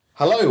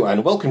Hello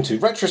and welcome to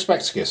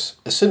Retrospecticus,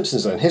 a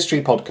Simpsons and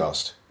History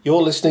podcast.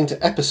 You're listening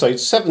to episode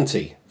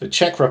 70, the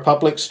Czech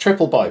Republic's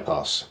Triple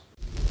Bypass.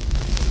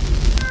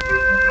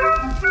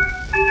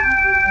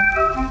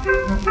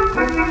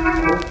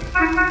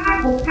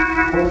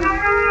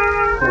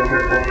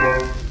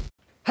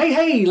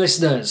 Hey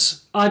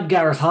listeners, I'm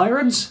Gareth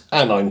Hirons.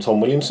 And I'm Tom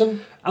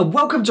Williamson. And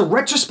welcome to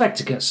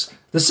Retrospecticus,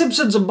 The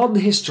Simpsons and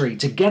Modern History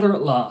together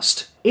at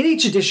last. In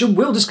each edition,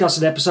 we'll discuss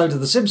an episode of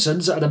The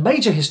Simpsons and a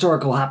major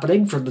historical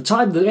happening from the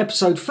time the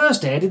episode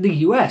first aired in the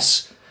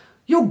US.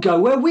 You'll go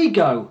where we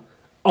go.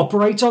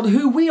 Operate on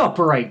who we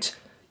operate.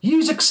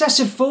 Use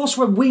excessive force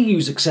when we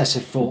use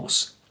excessive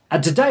force.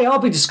 And today I'll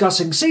be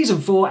discussing Season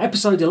 4,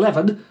 Episode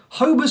 11,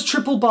 Homer's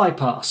Triple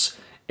Bypass.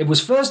 It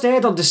was first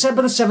aired on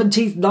December the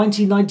 17th,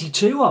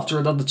 1992, after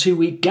another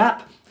 2-week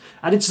gap,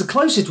 and it's the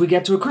closest we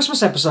get to a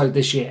Christmas episode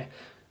this year.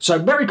 So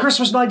Merry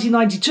Christmas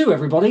 1992,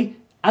 everybody,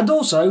 and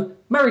also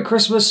Merry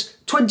Christmas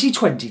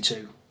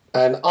 2022.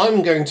 And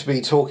I'm going to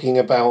be talking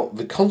about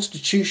the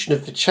Constitution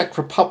of the Czech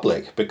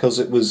Republic because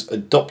it was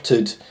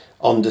adopted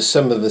on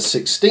December the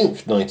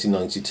 16th,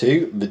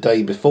 1992, the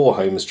day before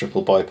Homer's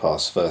Triple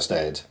Bypass first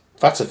aired.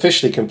 That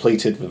officially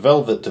completed the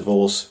velvet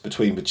divorce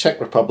between the Czech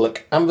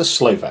Republic and the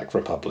Slovak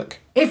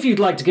Republic. If you'd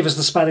like to give us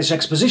the Spanish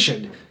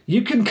exposition,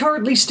 you can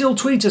currently still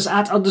tweet us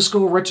at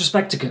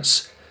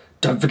 _Retrospecticus.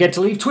 Don't forget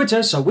to leave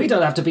Twitter so we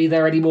don't have to be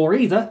there anymore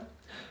either.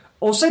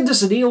 Or send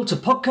us an email to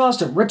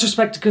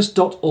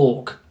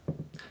podcast@retrospecticus.org.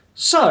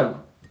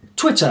 So,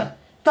 Twitter,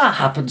 that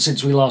happened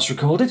since we last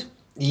recorded.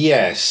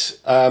 Yes.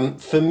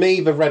 For me,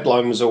 the red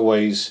line was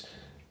always,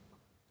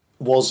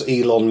 was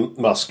Elon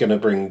Musk going to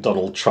bring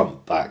Donald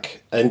Trump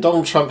back? And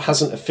Donald Trump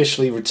hasn't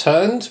officially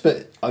returned,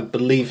 but I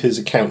believe his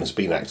account has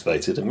been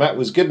activated. And that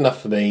was good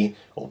enough for me,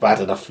 or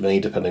bad enough for me,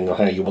 depending on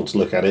how you want to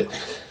look at it.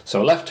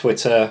 So I left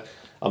Twitter.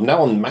 I'm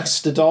now on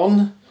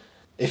Mastodon.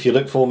 If you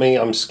look for me,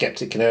 I'm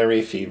Skeptic Canary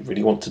if you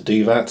really want to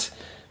do that.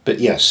 But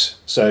yes,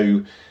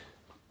 so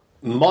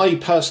my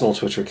personal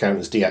Twitter account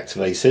is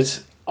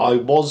deactivated. I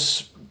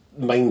was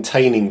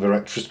maintaining the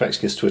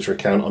Retrospecticus Twitter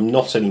account. I'm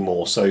not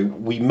anymore, so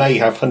we may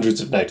have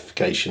hundreds of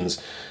notifications.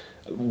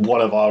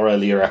 One of our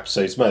earlier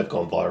episodes may have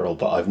gone viral,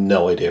 but I've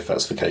no idea if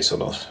that's the case or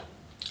not.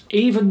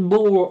 Even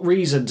more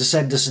reason to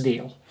send us an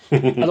email.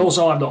 And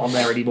also, I'm not on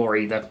there anymore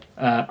either.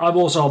 I'm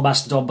also on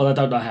Mastodon, but I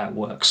don't know how it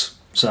works.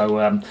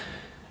 So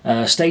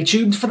stay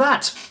tuned for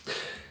that.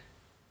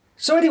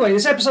 So anyway,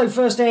 this episode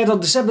first aired on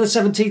December the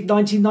 17th,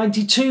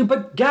 1992,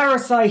 but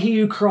Gareth, I hear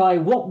you cry,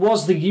 what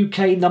was the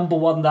UK number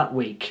one that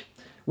week?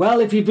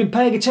 Well, if you've been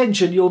paying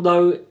attention, you'll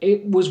know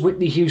it was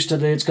Whitney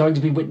Houston, and it's going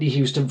to be Whitney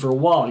Houston for a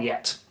while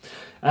yet.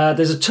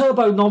 There's a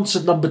Turbo Nonce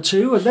at number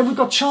 2, and then we've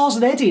got Charles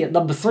and Eddie at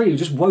number 3, who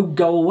just won't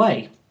go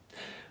away.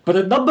 But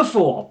at number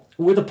 4,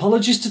 with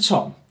apologies to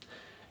Tom,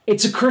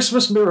 it's a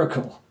Christmas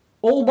miracle.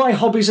 All my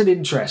hobbies and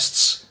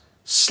interests.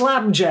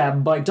 Slam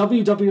Jam by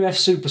WWF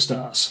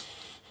Superstars.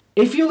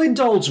 If you'll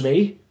indulge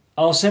me,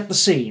 I'll set the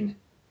scene.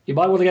 You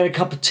might want to get a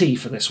cup of tea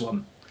for this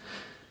one.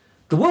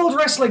 The World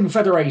Wrestling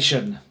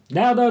Federation,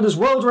 now known as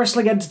World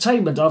Wrestling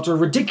Entertainment after a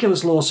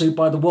ridiculous lawsuit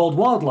by the World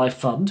Wildlife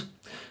Fund,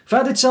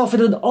 found itself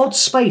in an odd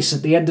space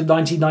at the end of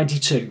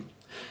 1992.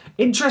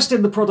 Interest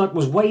in the product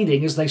was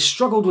waning as they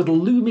struggled with a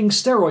looming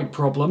steroid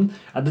problem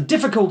and the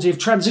difficulty of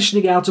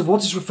transitioning out of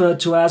what is referred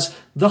to as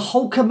the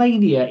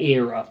Hulkamania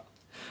era,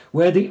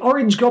 where the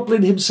Orange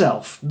Goblin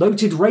himself,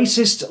 noted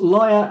racist,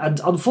 liar and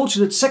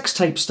unfortunate sex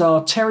tape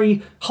star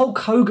Terry Hulk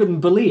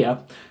Hogan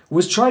Bollea,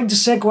 was trying to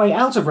segue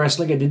out of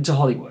wrestling and into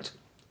Hollywood.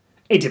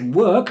 It didn't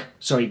work,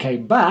 so he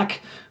came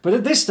back, but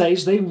at this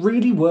stage they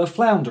really were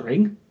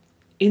floundering.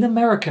 In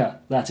America,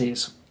 that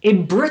is.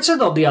 In Britain,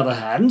 on the other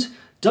hand,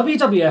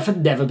 WWF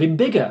had never been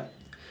bigger.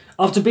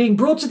 After being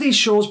brought to these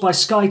shores by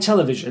Sky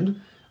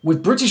Television,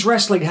 with British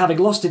wrestling having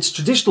lost its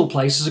traditional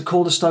place as a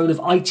cornerstone of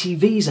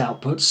ITV's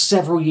output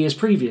several years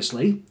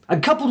previously,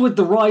 and coupled with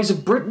the rise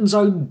of Britain's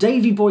own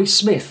Davey Boy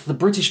Smith, the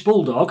British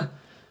Bulldog,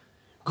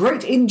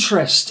 great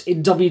interest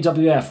in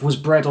WWF was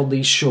bred on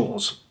these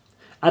shores.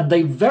 And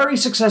they very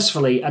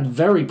successfully and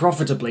very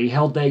profitably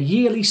held their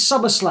yearly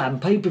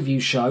SummerSlam pay-per-view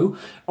show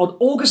on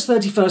August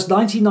 31st,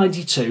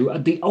 1992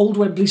 at the Old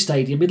Wembley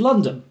Stadium in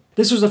London.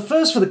 This was a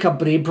first for the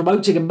company in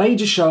promoting a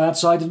major show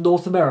outside of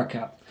North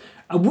America.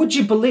 And would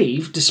you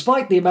believe,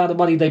 despite the amount of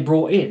money they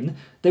brought in,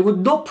 they would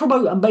not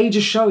promote a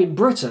major show in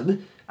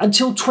Britain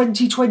until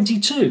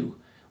 2022,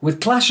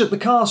 with Clash at the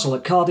Castle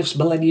at Cardiff's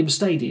Millennium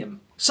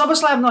Stadium.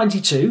 SummerSlam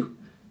 92,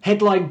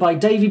 headlined by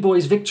Davey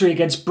Boy's victory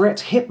against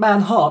Bret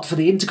Hitman Hart for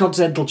the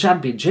Intercontinental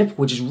Championship,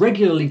 which is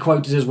regularly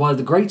quoted as one of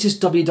the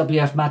greatest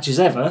WWF matches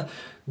ever,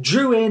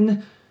 drew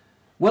in,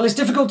 well, it's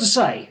difficult to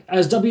say,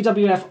 as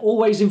WWF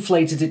always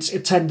inflated its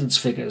attendance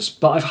figures,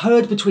 but I've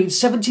heard between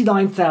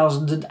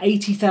 79,000 and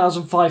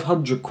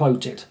 80,500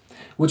 quoted,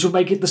 which would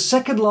make it the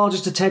second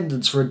largest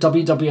attendance for a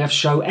WWF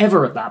show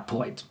ever at that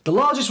point. The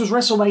largest was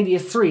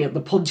WrestleMania 3 at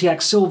the Pontiac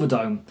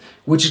Silverdome,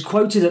 which is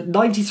quoted at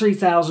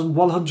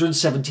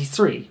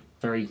 93,173.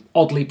 Very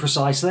oddly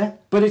precise there.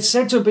 But it's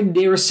said to have been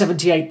nearer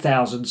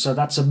 78,000, so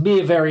that's a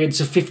mere variance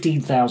of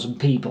 15,000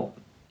 people.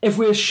 If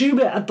we assume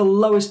it at the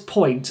lowest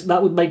point,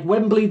 that would make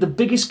Wembley the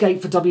biggest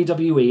gate for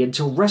WWE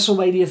until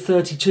WrestleMania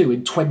 32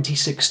 in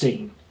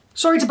 2016.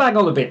 Sorry to bang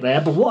on a bit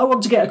there, but what I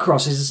want to get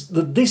across is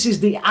that this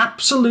is the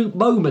absolute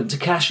moment to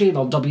cash in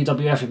on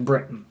WWF in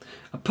Britain.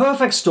 A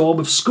perfect storm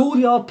of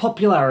schoolyard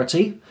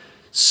popularity,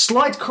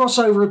 slight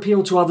crossover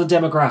appeal to other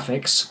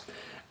demographics,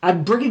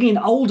 and bringing in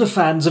older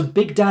fans of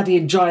Big Daddy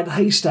and Giant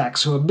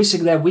Haystacks who are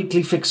missing their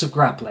weekly fix of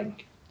grappling.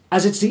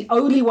 As it's the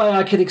only way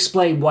I can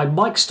explain why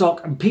Mike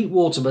Stock and Pete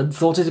Waterman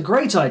thought it a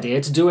great idea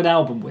to do an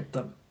album with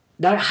them.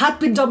 Now, it had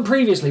been done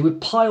previously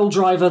with Pile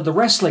Driver, the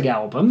wrestling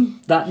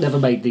album. That never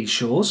made these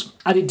shores.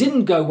 And it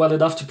didn't go well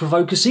enough to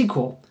provoke a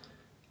sequel.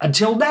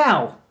 Until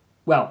now.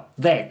 Well,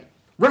 then.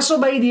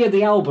 WrestleMania,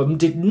 the album,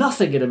 did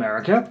nothing in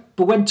America,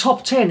 but went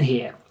top 10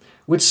 here.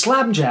 With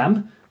Slam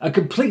Jam, a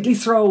completely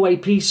throwaway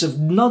piece of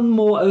none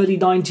more early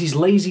 90s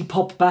lazy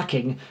pop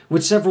backing,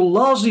 with several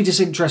largely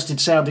disinterested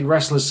sounding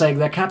wrestlers saying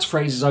their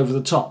catchphrases over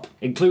the top,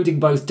 including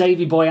both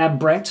Davey Boy and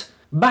Brett,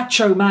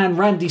 Macho Man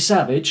Randy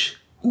Savage,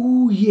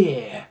 ooh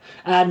yeah,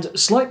 and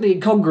slightly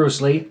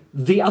incongruously,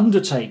 The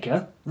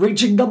Undertaker,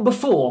 reaching number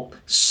 4,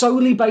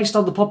 solely based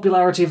on the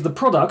popularity of the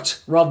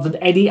product rather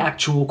than any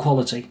actual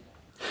quality.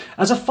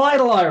 As a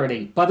final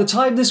irony, by the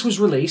time this was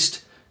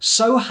released,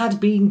 so had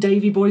been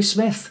Davey Boy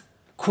Smith,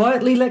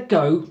 quietly let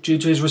go due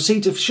to his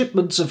receipt of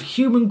shipments of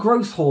human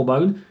growth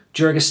hormone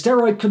during a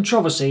steroid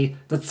controversy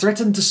that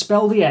threatened to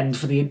spell the end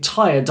for the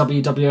entire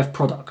WWF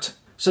product.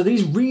 So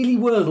these really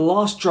were the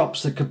last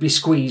drops that could be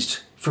squeezed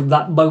from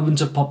that moment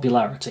of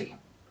popularity.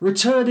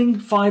 Returning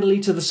finally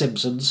to The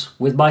Simpsons,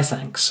 with my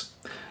thanks.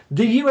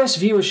 The US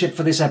viewership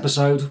for this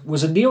episode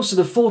was a Nielsen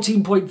of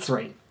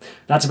 14.3.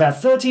 That's about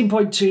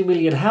 13.2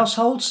 million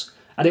households,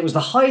 and it was the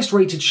highest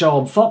rated show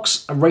on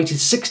Fox and rated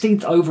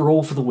 16th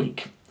overall for the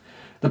week.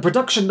 The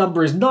production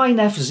number is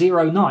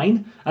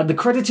 9F09, and the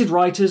credited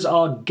writers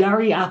are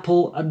Gary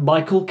Apple and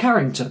Michael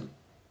Carrington.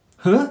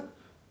 Huh?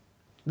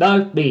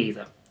 No, me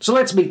either. So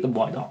let's meet them,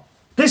 why not?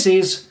 This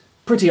is,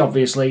 pretty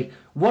obviously,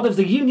 one of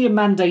the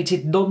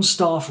union-mandated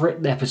non-staff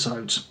written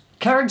episodes.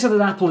 Carrington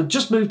and Apple had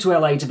just moved to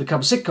LA to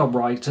become sitcom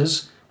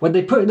writers when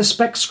they put in a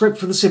spec script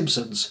for The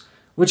Simpsons,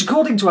 which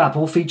according to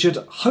Apple featured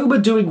Homer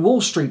doing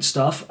Wall Street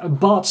stuff and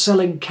Bart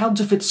selling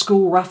counterfeit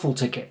school raffle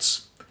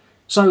tickets.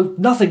 So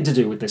nothing to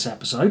do with this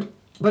episode.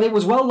 But it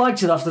was well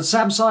liked enough that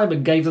Sam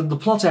Simon gave them the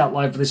plot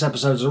outline for this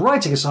episode as a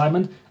writing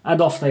assignment,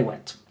 and off they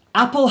went.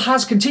 Apple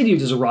has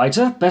continued as a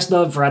writer, best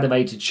known for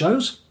animated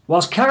shows,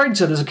 whilst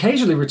Carrington has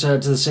occasionally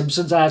returned to The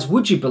Simpsons as,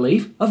 would you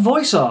believe, a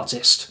voice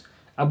artist.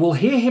 And we'll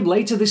hear him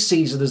later this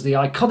season as the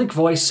iconic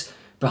voice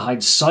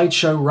behind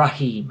Sideshow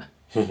Raheem.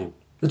 The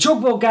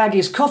chalkboard gag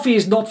is coffee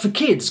is not for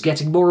kids,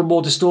 getting more and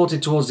more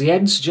distorted towards the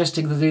end,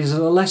 suggesting that it is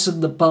a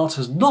lesson that Bart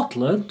has not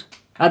learned.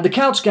 And the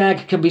couch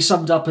gag can be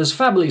summed up as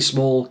family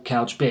small,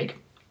 couch big.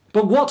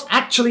 But what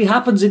actually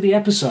happens in the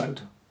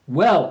episode?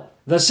 Well,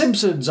 the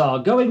Simpsons are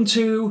going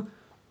to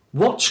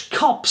watch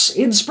cops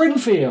in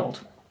Springfield.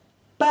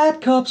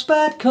 Bad cops,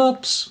 bad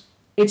cops.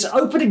 Its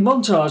opening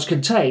montage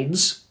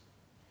contains...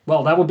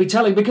 Well, that would be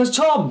telling because,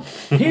 Tom,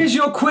 here's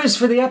your quiz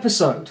for the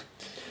episode.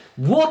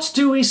 What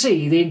do we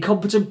see the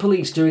incompetent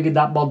police doing in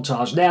that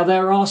montage? Now,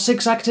 there are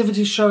 6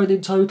 activities shown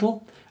in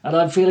total, and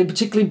I'm feeling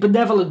particularly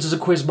benevolent as a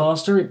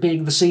quizmaster, it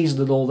being the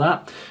season and all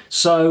that.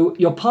 So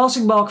your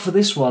passing mark for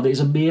this one is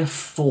a mere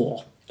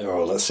 4.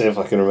 Oh, let's see if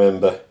I can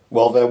remember.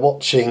 Well, they're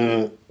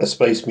watching a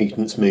Space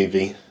Mutants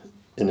movie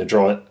at a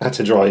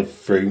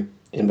drive-through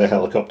in their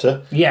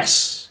helicopter.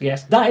 Yes.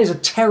 That is a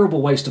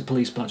terrible waste of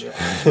police budget.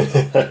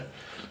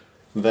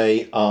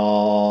 They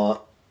are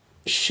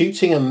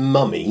shooting a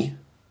mummy.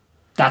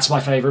 That's my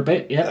favourite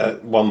bit, yeah.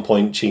 At one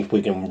point, Chief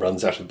Wiggum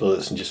runs out of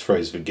bullets and just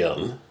throws the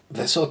gun.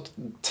 They're sort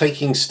of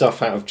taking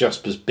stuff out of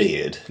Jasper's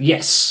beard.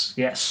 Yes.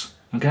 Okay,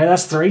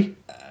 that's 3.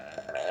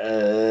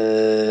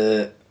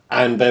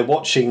 And they're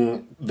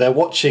watching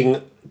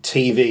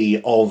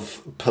TV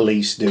of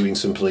police doing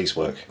some police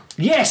work.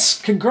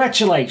 Yes,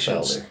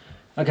 congratulations.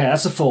 Okay,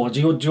 that's a 4. Do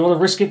you want to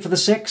risk it for the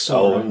 6?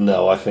 Or? Oh,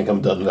 no, I think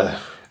I'm done there.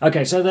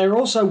 Okay, so they're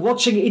also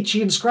watching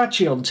Itchy and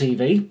Scratchy on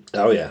TV.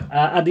 Oh, yeah.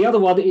 And the other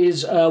one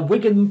is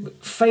Wiggum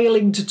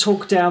failing to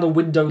talk down a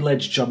window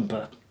ledge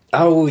jumper.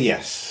 Oh,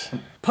 yes.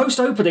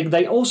 Post-opening,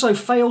 they also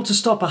failed to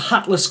stop a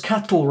hatless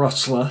cattle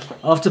rustler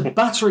after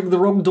battering the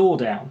wrong door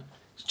down.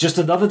 It's just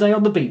another day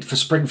on the beat for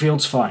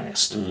Springfield's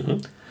finest. Mm-hmm.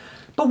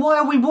 But why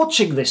are we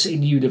watching this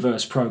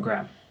in-universe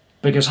programme?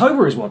 Because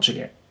Homer is watching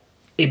it.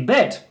 In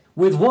bed,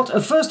 with what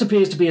at first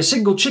appears to be a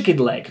single chicken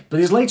leg, but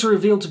is later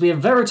revealed to be a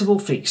veritable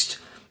feast,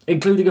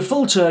 including a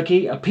full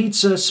turkey, a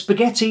pizza,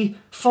 spaghetti,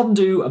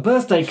 fondue, a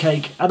birthday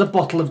cake, and a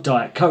bottle of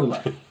Diet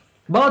Cola.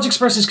 Marge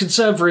expresses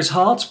concern for his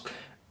heart.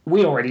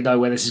 We already know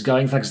where this is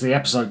going thanks to the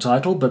episode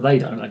title, but they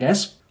don't, I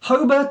guess.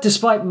 Homer,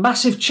 despite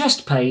massive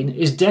chest pain,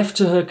 is deaf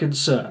to her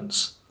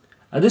concerns.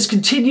 And this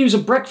continues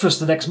at breakfast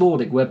the next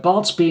morning, where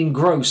Bart's being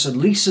gross and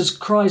Lisa's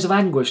cries of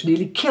anguish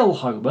nearly kill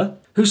Homer,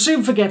 who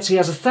soon forgets he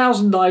has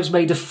 1,000 knives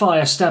made of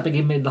fire stabbing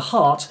him in the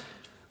heart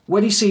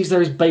when he sees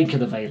there is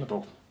bacon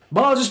available.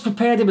 Marge has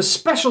prepared him a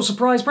special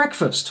surprise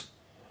breakfast.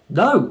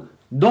 No,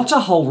 Not a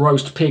whole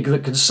roast pig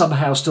that can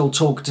somehow still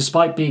talk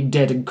despite being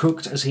dead and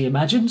cooked as he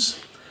imagines,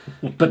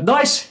 but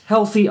nice,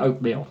 healthy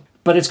oatmeal.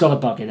 But it's got a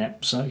bug in it,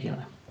 so,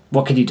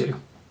 what can you do?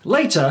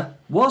 Later,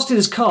 whilst in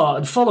his car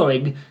and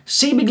following,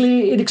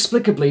 seemingly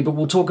inexplicably, but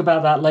we'll talk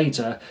about that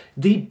later,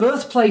 the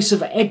birthplace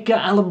of Edgar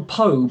Allan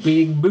Poe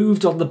being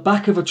moved on the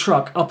back of a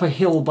truck up a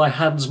hill by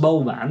Hans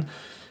Moleman,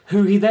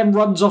 who he then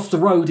runs off the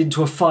road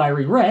into a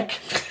fiery wreck,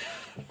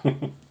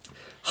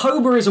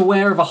 Homer is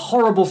aware of a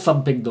horrible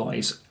thumping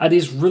noise and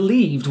is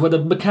relieved when a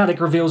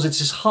mechanic reveals it's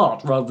his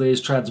heart rather than his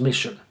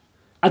transmission.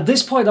 At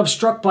this point, I'm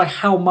struck by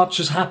how much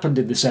has happened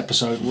in this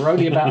episode. We're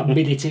only about a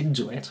minute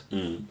into it.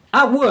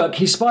 At work,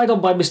 he's spied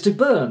on by Mr.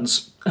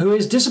 Burns, who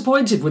is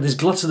disappointed with his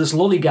gluttonous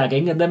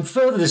lollygagging and then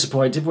further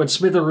disappointed when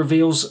Smither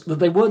reveals that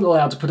they weren't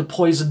allowed to put a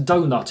poisoned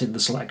donut in the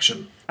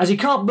selection. As he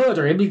can't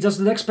murder him, he does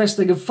the next best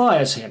thing and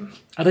fires him.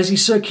 And as he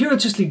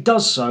circuitously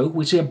does so,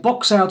 we see a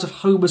box out of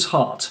Homer's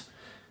heart.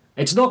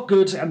 It's not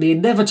good, and the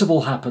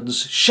inevitable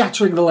happens,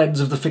 shattering the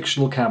lens of the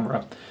fictional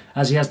camera,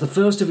 as he has the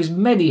first of his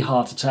many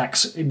heart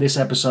attacks in this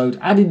episode,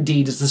 and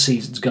indeed as the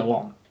seasons go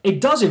on.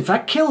 It does in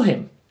fact kill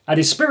him, and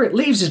his spirit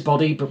leaves his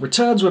body but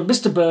returns when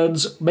Mr.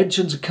 Burns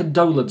mentions a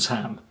condolence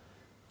ham.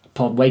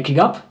 Upon waking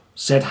up,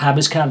 said ham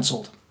is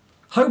cancelled.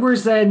 Homer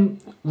is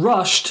then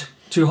rushed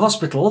to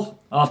hospital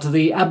after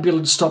the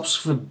ambulance stops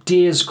for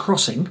Deer's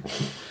Crossing,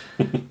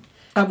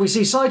 and we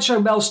see Sideshow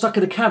Mel stuck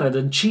in a cannon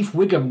and Chief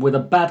Wiggum with a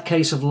bad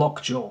case of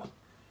lockjaw.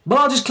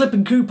 Marge is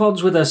clipping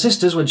coupons with her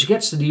sisters when she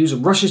gets the news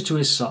and rushes to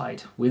his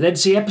side. We then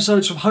see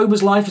episodes from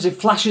Homer's life as it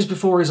flashes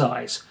before his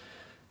eyes.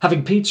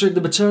 Having pizza in the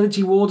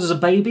maternity ward as a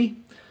baby,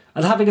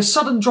 and having a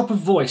sudden drop of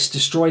voice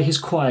destroy his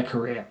choir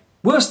career.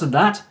 Worse than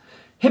that,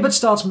 Hibbert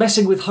starts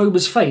messing with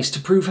Homer's face to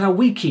prove how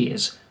weak he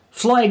is,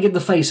 flying in the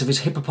face of his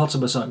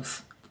hippopotamus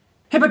oath.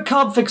 Hibbert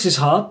can't fix his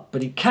heart,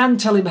 but he can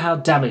tell him how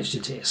damaged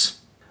it is.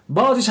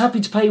 Marge is happy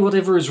to pay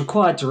whatever is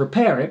required to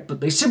repair it, but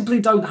they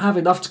simply don't have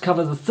enough to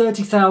cover the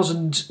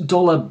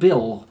 $30,000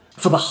 bill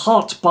for the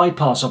heart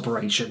bypass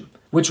operation,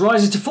 which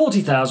rises to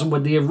 $40,000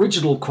 when the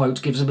original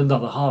quote gives him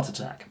another heart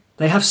attack.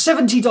 They have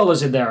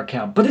 $70 in their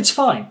account, but it's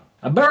fine.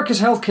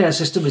 America's healthcare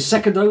system is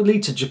second only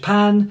to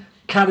Japan,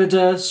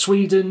 Canada,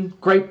 Sweden,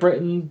 Great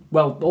Britain,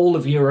 well, all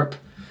of Europe.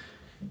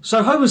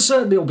 So Homer's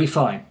certainly will be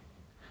fine.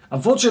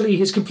 Unfortunately,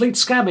 his complete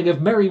scamming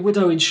of Merry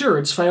Widow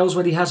insurance fails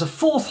when he has a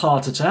fourth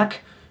heart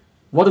attack,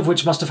 one of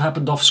which must have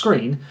happened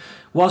off-screen,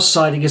 whilst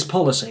signing his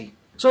policy.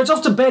 So it's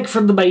off to beg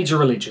from the major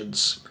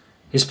religions.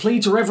 His plea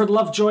to Reverend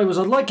Lovejoy was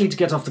unlikely to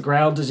get off the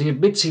ground, as he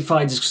admits he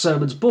finds his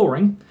sermons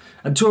boring,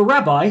 and to a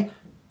rabbi,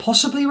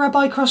 possibly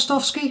Rabbi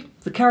Krostovsky?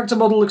 The character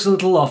model looks a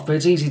little off, but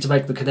it's easy to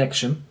make the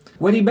connection.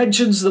 When he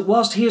mentions that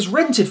whilst he has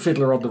rented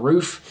Fiddler on the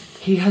Roof,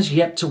 he has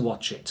yet to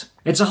watch it.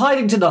 It's a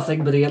hiding to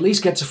nothing, but he at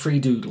least gets a free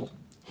doodle.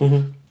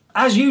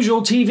 As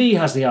usual, TV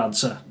has the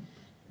answer.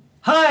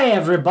 Hi,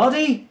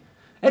 everybody!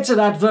 It's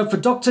an advert for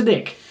Dr.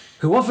 Nick,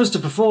 who offers to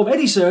perform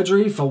any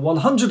surgery for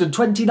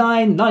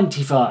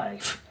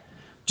 $129.95.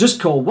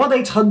 Just call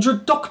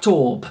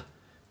 1-800-DOCTORB.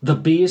 The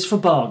B is for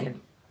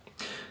bargain.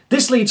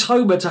 This leads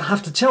Homer to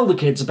have to tell the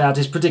kids about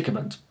his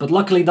predicament, but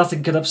luckily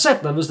nothing can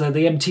upset them as they're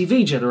the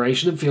MTV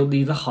generation and feel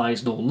neither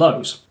highs nor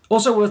lows.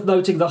 Also worth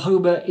noting that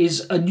Homer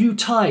is a new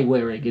tie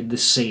wearing in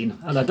this scene,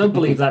 and I don't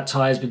believe that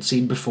tie has been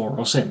seen before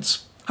or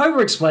since.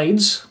 Homer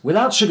explains,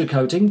 without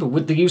sugarcoating but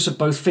with the use of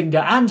both finger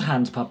and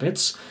hand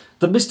puppets,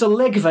 that Mr.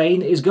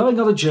 Legvein is going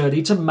on a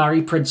journey to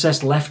marry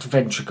Princess Left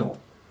Ventricle.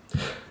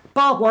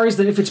 Bart worries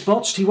that if it's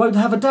botched, he won't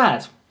have a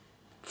dad.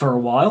 For a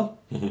while.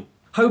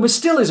 Homer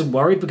still isn't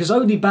worried because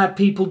only bad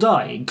people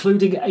die,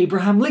 including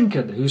Abraham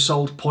Lincoln, who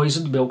sold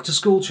poisoned milk to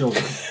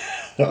schoolchildren.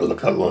 I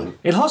love that line.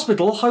 In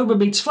hospital, Homer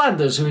meets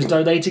Flanders, who is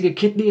donating a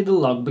kidney and a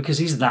lung because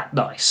he's that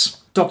nice.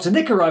 Dr.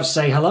 Nick arrives to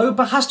say hello,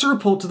 but has to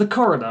report to the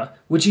coroner,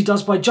 which he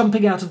does by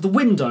jumping out of the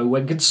window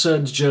when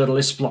concerned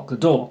journalists block the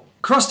door.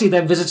 Krusty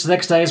then visits the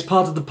next day as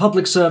part of the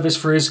public service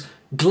for his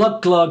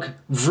glug glug,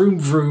 vroom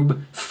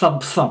vroom,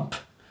 thump thump,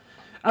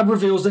 and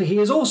reveals that he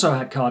has also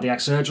had cardiac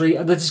surgery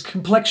and that his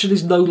complexion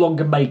is no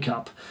longer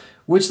makeup,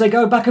 which they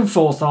go back and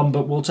forth on,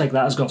 but we'll take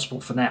that as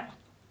gospel for now.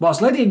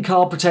 Whilst Lenny and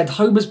Carl pretend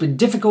Homer's been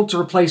difficult to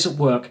replace at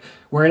work,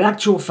 where in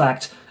actual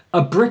fact,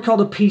 a brick on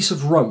a piece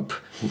of rope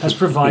has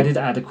provided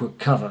adequate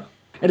cover.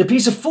 In a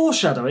piece of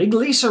foreshadowing,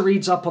 Lisa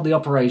reads up on the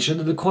operation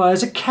and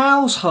acquires a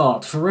cow's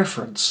heart for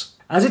reference.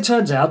 As it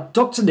turns out,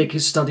 Dr. Nick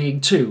is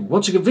studying too,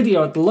 watching a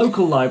video at the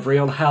local library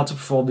on how to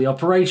perform the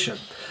operation,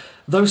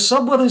 though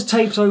someone has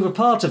taped over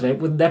part of it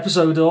with an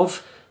episode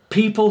of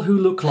People Who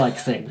Look Like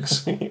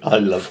Things. I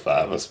love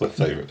that. That's my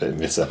favourite bit in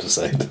this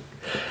episode.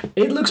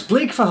 It looks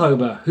bleak for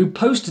Homer, who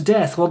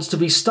post-death wants to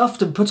be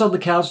stuffed and put on the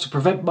couch to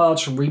prevent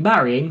Marge from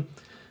remarrying,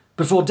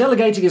 before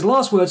delegating his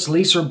last words to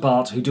Lisa and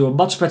Bart, who do a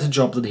much better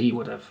job than he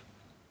would have.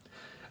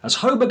 As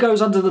Homer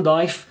goes under the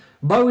knife,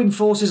 Moe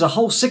enforces a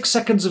whole 6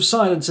 seconds of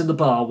silence in the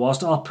bar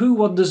whilst Apu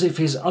wonders if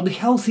his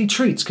unhealthy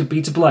treats could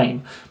be to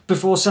blame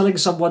before selling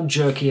someone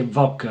jerky and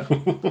vodka.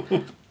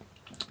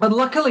 And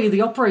luckily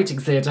the operating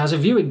theatre has a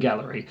viewing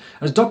gallery,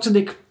 as Dr.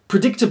 Nick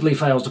predictably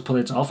fails to pull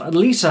it off and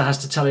Lisa has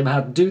to tell him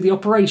how to do the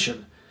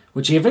operation,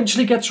 which he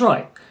eventually gets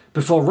right,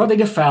 before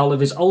running afoul of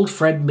his old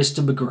friend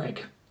Mr.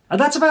 McGregor. And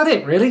that's about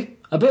it, really.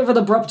 A bit of an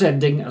abrupt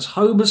ending as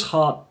Homer's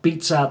heart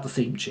beats out the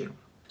theme tune.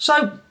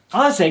 So,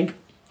 I think,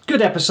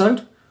 good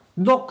episode.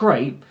 Not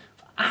great.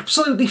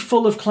 Absolutely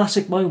full of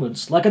classic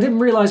moments. Like, I didn't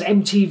realise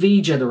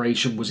MTV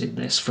Generation was in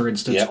this, for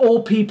instance. Yep.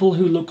 Or People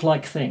Who Look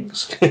Like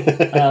Things.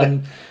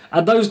 And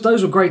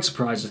those were great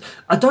surprises.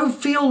 I don't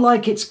feel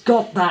like it's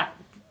got that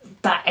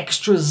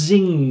extra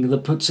zing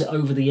that puts it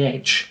over the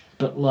edge.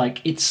 But,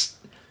 like, it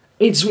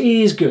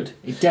is good.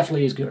 It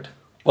definitely is good.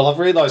 Well, I've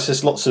realised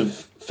there's lots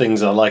of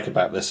things I like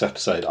about this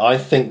episode. I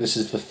think this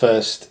is the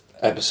first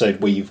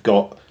episode where you've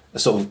got a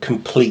sort of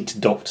complete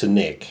Dr.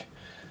 Nick.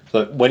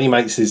 Like, when he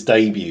makes his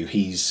debut,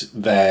 he's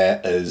there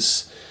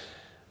as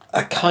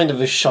a kind of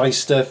a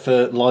shyster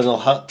for Lionel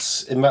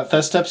Hutz. In that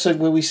first episode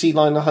where we see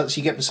Lionel Hutz,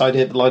 you get this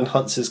idea that Lionel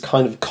Hutz is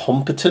kind of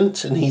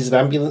competent and he's an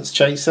ambulance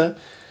chaser.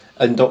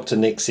 And Dr.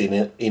 Nick's in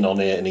on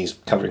it and he's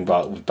covering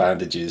Bart with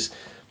bandages.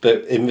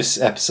 But in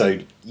this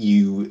episode,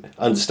 you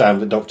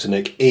understand that Dr.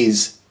 Nick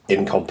is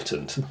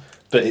incompetent.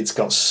 But it's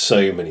got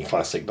so many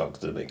classic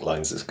Dr. Nick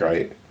lines, it's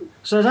great.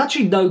 So there's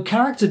actually no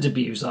character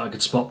debuts that I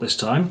could spot this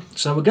time.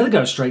 So we're going to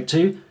go straight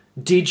to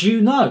Did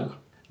You Know?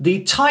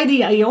 The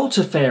tiny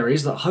aorta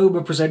fairies that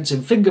Homer presents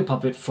in finger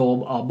puppet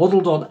form are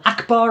modelled on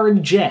Akbar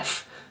and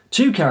Jeff,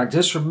 two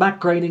characters from Matt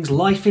Groening's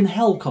Life in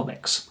Hell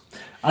comics.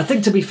 I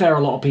think, to be fair,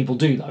 a lot of people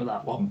do know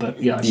that one,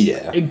 but,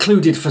 Yeah.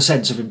 included for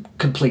sense of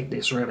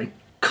completeness, really.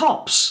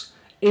 Cops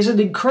is an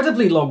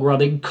incredibly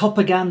long-running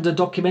propaganda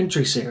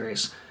documentary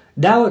series.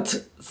 Now at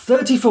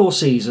 34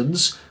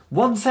 seasons,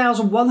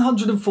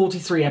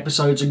 1,143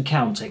 episodes and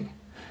counting.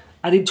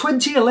 And in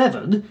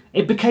 2011,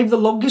 it became the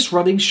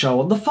longest-running show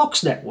on the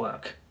Fox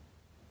network.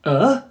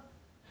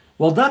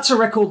 Well, that's a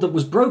record that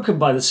was broken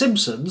by The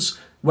Simpsons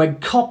when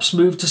Cops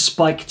moved to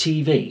Spike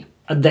TV,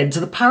 and then to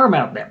the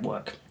Paramount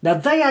network. Now,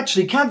 they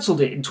actually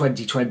cancelled it in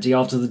 2020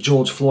 after the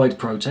George Floyd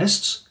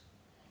protests.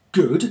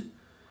 Good.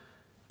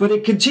 But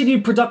it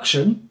continued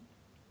production.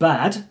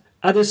 Bad.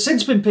 And has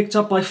since been picked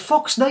up by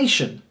Fox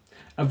Nation,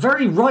 a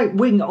very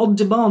right-wing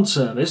on-demand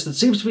service that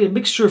seems to be a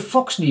mixture of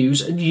Fox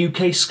News and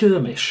UK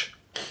Skirmish.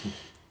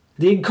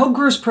 The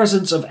incongruous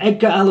presence of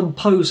Edgar Allan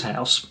Poe's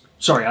house...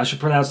 Sorry, I should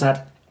pronounce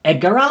that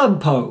Edgar Allan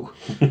Poe...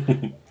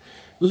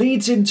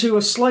 leads into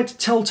a slight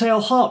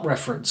Telltale Heart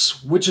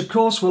reference, which of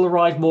course will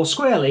arrive more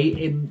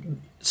squarely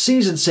in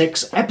Season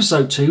 6,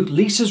 Episode 2,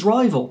 Lisa's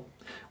Rival,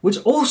 which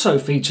also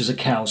features a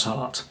cow's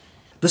heart.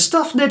 The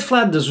stuff Ned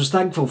Flanders was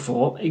thankful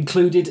for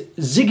included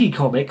Ziggy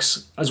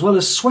comics, as well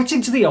as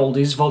Sweating to the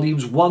Oldies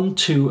Volumes 1,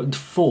 2 and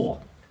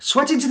 4.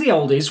 Sweating to the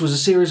Oldies was a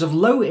series of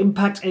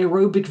low-impact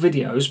aerobic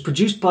videos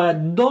produced by a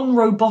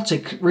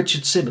non-robotic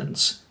Richard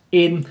Simmons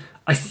in,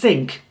 I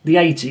think, the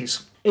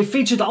 80s. It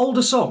featured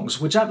older songs,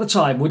 which at the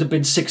time would have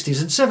been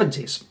 60s and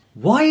 70s.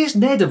 Why is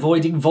Ned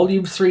avoiding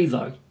Volume 3,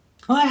 though?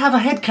 I have a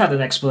headcanon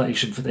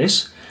explanation for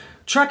this.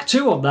 Track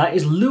 2 on that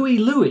is Louie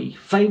Louie,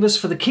 famous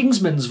for the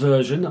Kingsman's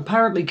version,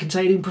 apparently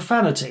containing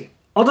profanity.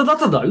 On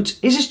another note,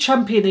 is his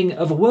championing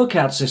of a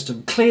workout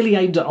system clearly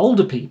aimed at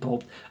older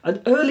people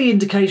an early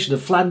indication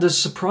of Flanders'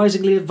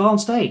 surprisingly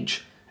advanced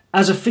age,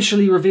 as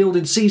officially revealed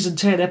in Season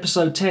 10,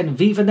 Episode 10,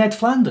 Viva Ned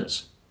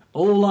Flanders?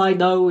 All I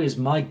know is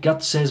my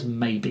gut says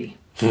maybe.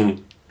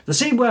 The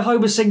scene where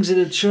Homer sings in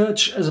a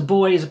church as a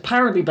boy is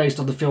apparently based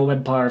on the film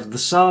Empire of the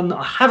Sun.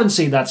 I haven't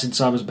seen that since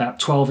I was about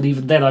 12, and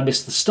even then I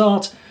missed the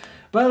start.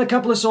 But a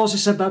couple of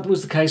sources said that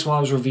was the case while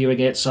I was reviewing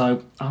it,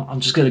 so I'm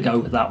just going to go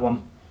with that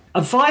one.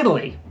 And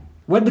finally,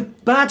 when the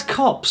bad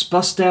cops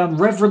bust down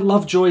Reverend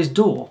Lovejoy's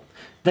door,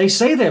 they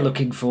say they're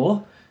looking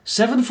for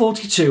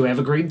 742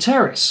 Evergreen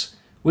Terrace,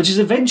 which is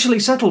eventually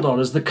settled on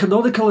as the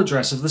canonical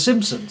address of The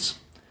Simpsons.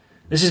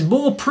 This is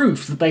more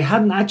proof that they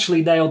hadn't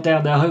actually nailed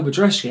down their home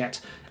address yet.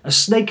 A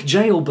snake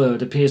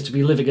jailbird appears to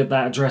be living at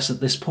that address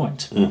at this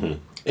point. Mm-hmm.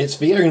 It's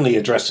the only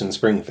address in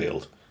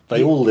Springfield.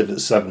 They all live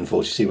at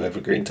 742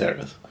 Evergreen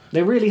Terrace.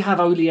 They really have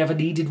only ever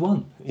needed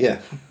one.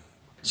 Yeah.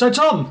 So,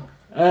 Tom,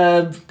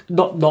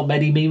 not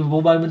many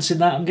memeable moments in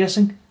that, I'm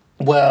guessing?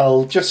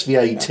 Well, just the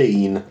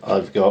 18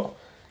 I've got.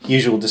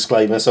 Usual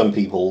disclaimer, some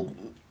people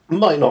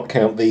might not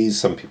count these,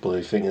 some people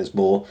who think there's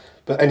more.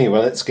 But anyway,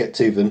 let's get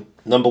to them.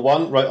 Number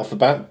 1, right off the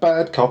bat,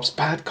 bad cops,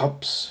 bad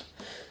cops.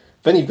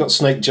 Then you've got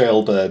Snake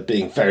Jailbird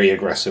being very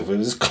aggressive with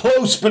his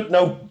close but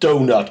no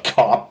donut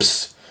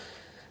cops.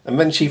 And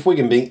then Chief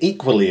Wiggum being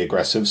equally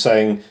aggressive,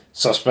 saying,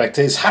 suspect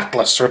is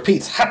hatless,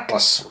 repeat,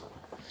 hatless.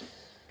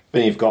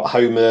 Then you've got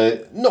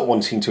Homer not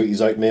wanting to eat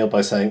his oatmeal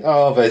by saying,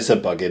 oh, there's a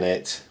bug in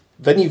it.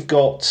 Then you've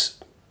got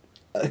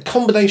a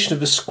combination of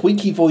the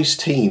squeaky-voiced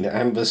teen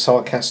and the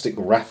sarcastic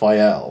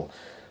Raphael.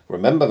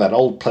 Remember that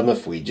old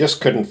Plymouth we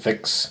just couldn't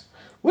fix?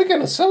 We're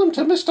going to sell him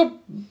to Mr.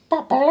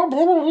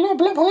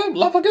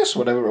 Lapagos,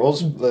 whatever it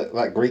was,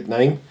 that Greek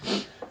name.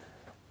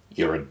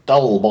 You're a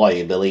dull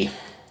boy, Billy.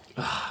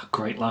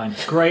 Great line.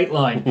 Great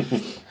line.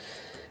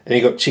 And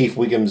you got Chief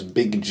Wiggum's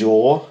big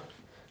jaw,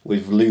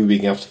 with Lou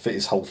being able to fit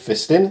his whole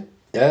fist in.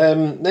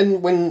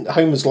 Then when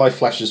Homer's life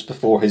flashes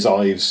before his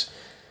eyes,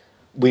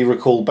 we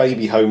recall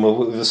baby Homer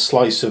with a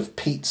slice of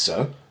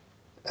pizza,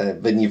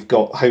 Then you've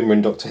got Homer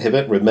and Dr.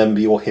 Hibbert, remember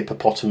your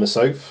hippopotamus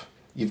oath.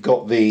 You've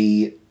got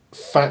the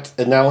fat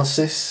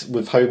analysis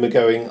with Homer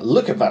going,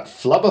 look at that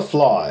flubber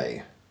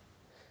fly.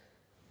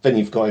 Then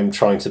you've got him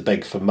trying to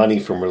beg for money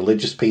from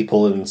religious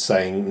people and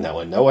saying, no,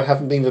 I know I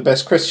haven't been the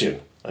best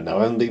Christian. I know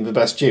I haven't been the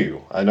best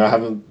Jew. I know I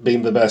haven't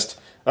been the best...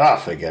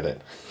 forget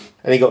it.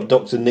 And he got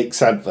Dr.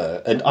 Nick's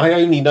advert. And I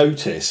only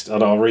noticed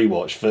on our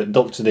rewatch that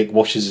Dr. Nick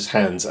washes his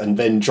hands and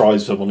then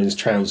dries them on his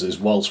trousers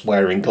whilst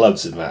wearing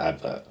gloves in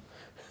that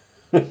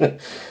advert.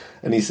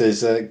 And he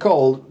says,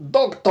 call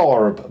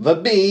Doctorb, the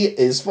B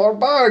is for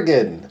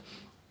bargain.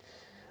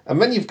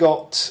 And then you've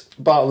got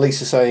Bart and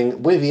Lisa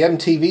saying, we're the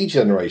MTV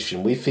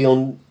generation. We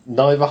feel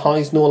neither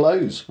highs nor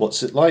lows.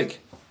 What's it like?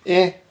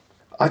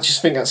 I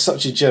just think that's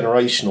such a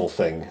generational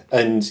thing.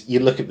 And you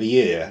look at the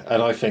year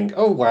and I think,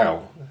 oh,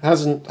 wow,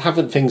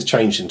 haven't things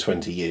changed in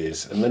 20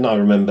 years? And then I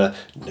remember,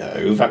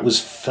 no, that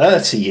was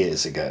 30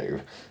 years ago.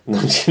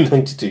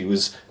 1992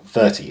 was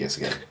 30 years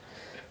ago.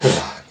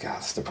 God,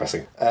 it's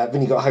depressing.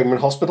 Then you got Homer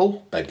in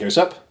hospital. Bed goes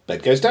up,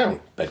 bed goes down.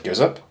 Bed goes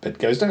up, bed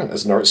goes down.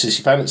 As a Norwich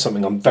City fan, it's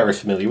something I'm very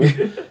familiar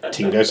with.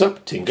 Team goes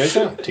up, team goes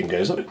down. Team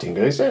goes up, team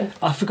goes down.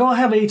 I forgot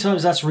how many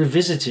times that's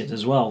revisited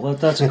as well.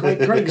 That's a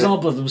great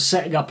example of them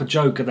setting up a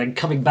joke and then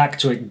coming back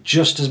to it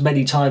just as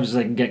many times as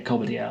they can get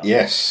comedy out.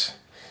 Yes.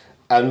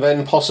 And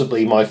then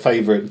possibly my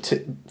favourite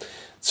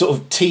sort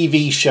of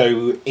TV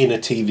show in a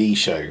TV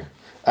show.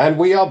 And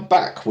we are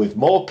back with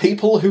more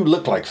people who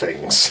look like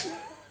things.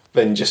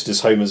 Then just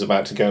as Homer's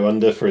about to go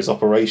under for his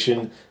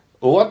operation,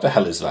 what the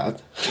hell is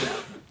that?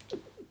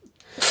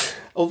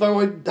 Although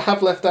I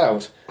have left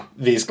out,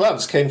 these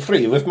gloves came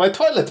free with my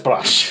toilet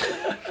brush.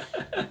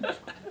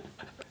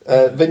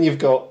 Then you've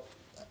got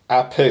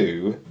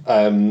Apu,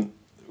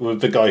 with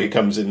the guy who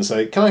comes in and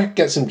say, can I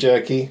get some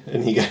jerky?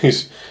 And he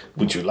goes,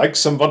 would you like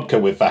some vodka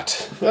with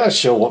that?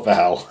 Sure, what the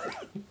hell.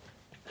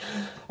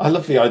 I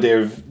love the idea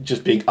of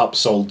just being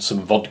upsold some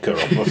vodka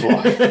on the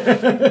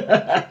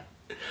fly.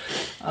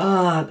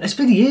 It's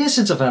been years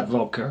since I've had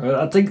vodka.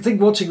 I think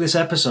watching this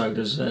episode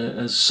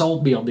has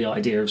sold me on the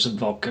idea of some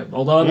vodka.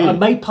 Although I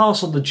may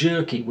pass on the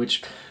jerky,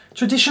 which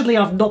traditionally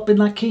I've not been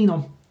that keen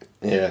on.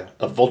 Yeah,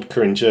 a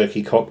vodka and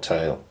jerky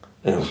cocktail.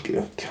 Oh,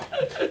 God.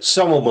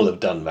 Someone will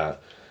have done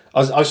that.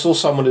 I saw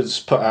someone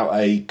has put out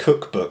a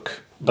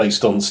cookbook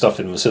based on stuff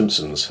in The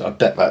Simpsons. I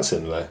bet that's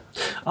in there.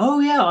 Oh,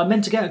 yeah, I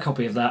meant to get a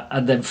copy of that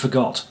and then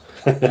forgot.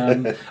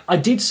 I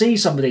did see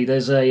somebody,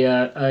 there's a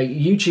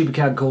YouTube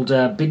account called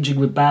Binging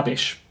with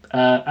Babish,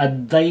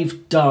 and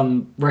they've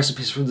done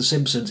recipes from The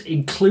Simpsons,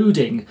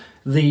 including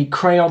the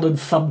crayon and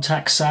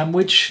thumbtack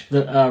sandwich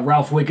that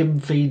Ralph Wiggum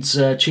feeds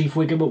Chief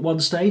Wiggum at one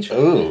stage.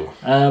 Oh.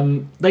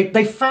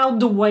 They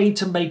found a way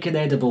to make an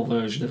edible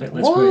version of it,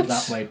 let's put it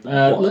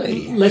that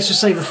way. Let's just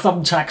say the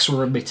thumbtacks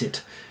were omitted.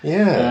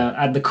 Yeah.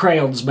 And the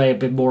crayons may have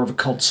been more of a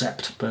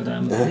concept, but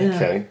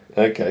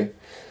Okay.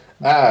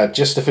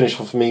 Just to finish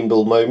off meme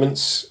build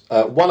moments,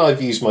 one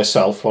I've used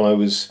myself when I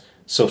was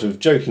sort of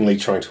jokingly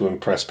trying to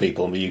impress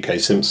people on the UK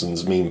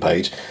Simpsons meme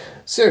page.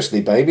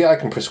 Seriously, baby, I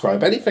can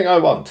prescribe anything I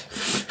want.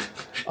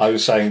 I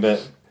was saying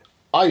that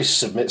I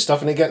submit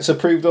stuff and it gets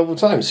approved all the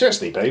time.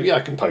 Seriously, baby, I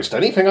can post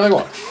anything I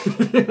want.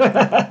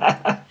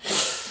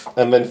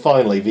 And then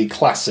finally, the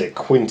classic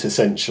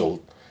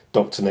quintessential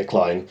Dr. Nick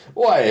line.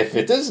 Why, if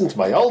it isn't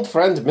my old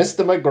friend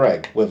Mr.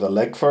 McGregor, with a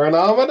leg for an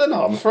arm and an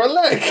arm for a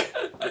leg.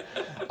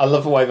 I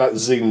love the way that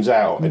zooms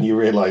out and you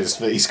realise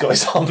that he's got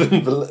his arm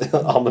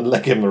and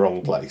leg in the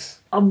wrong place.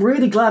 I'm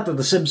really glad that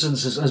The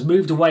Simpsons has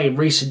moved away in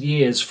recent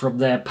years from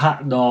their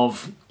pattern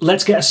of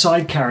let's get a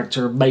side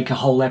character and make a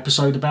whole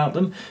episode about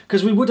them,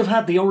 because we would have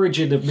had the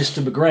origin of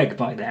Mr. McGregor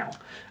by now.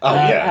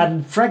 Yeah.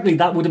 And frankly,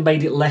 that would have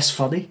made it less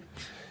funny.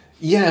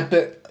 Yeah,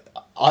 but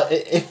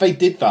if they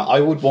did that, I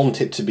would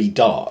want it to be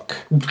dark.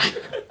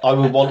 I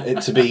would want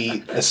it to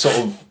be a sort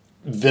of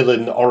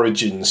villain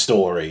origin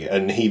story,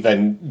 and he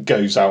then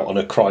goes out on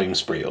a crime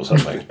spree or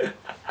something,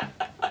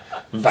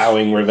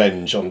 vowing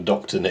revenge on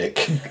Dr.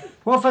 Nick.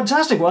 Well,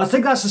 fantastic. Well, I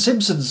think that's The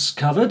Simpsons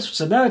covered.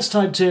 So now it's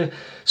time to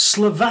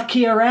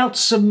Slovakia out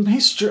some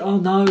history. Oh,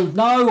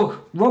 no,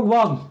 wrong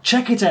one.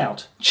 Check it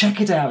out. Check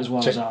it out is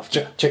what I was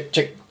after.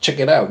 Check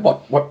it out.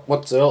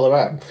 What's it all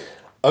about?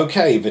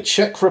 Okay, the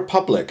Czech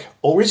Republic,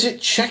 or is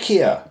it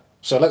Czechia?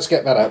 So let's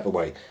get that out of the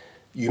way.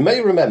 You may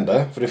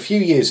remember that a few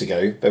years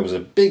ago there was a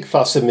big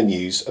fuss in the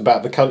news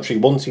about the country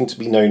wanting to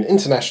be known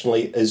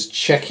internationally as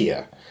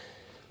Czechia.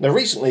 Now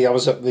recently I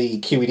was at the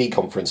QED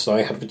conference and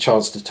I had the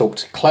chance to talk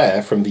to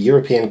Claire from the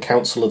European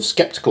Council of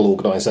Skeptical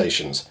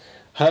Organisations.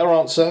 Her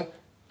answer,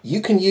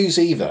 you can use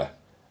either.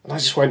 And I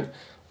just went,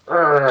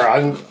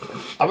 I'm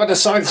at a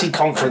sciencey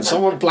conference, I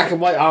want black and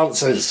white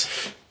answers.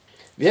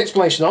 The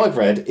explanation I've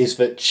read is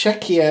that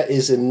Czechia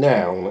is a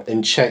noun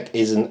and Czech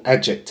is an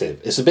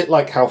adjective. It's a bit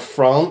like how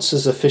France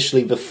is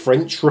officially the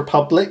French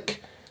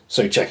Republic,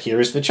 so Czechia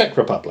is the Czech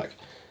Republic.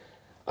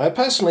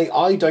 Personally,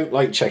 I don't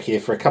like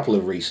Czechia for a couple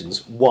of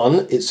reasons.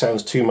 One, it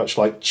sounds too much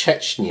like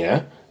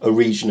Chechnya, a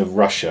region of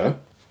Russia,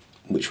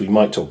 which we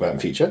might talk about in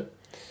future.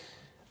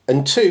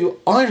 And two,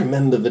 I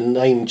remember the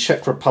name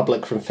Czech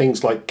Republic from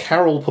things like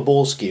Karol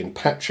Poborský and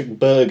Patrick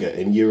Berger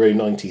in Euro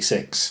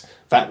 96.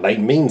 That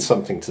name means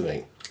something to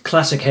me.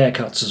 Classic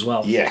haircuts as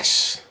well.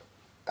 Yes.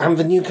 And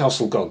the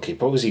Newcastle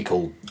goalkeeper, what was he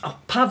called? Oh,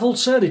 Pavel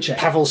Srnicek.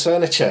 Pavel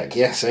Srnicek,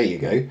 yes, there you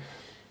go.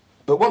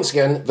 But once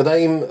again, the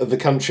name of the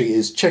country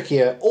is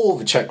Czechia or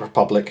the Czech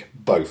Republic,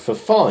 both are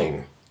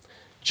fine.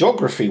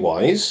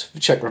 Geography-wise, the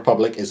Czech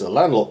Republic is a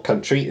landlocked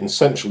country in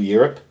Central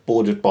Europe,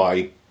 bordered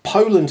by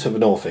Poland to the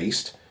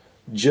northeast,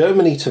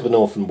 Germany to the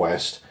north and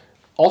west,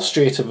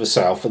 Austria to the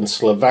south, and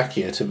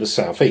Slovakia to the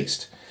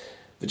southeast.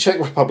 The Czech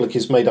Republic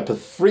is made up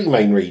of three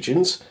main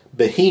regions: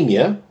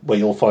 Bohemia, where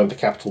you'll find the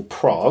capital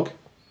Prague,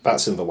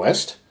 that's in the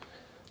west,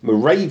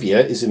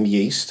 Moravia is in the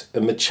east,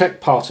 and the Czech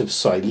part of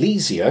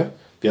Silesia,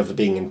 the other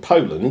being in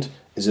Poland,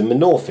 is in the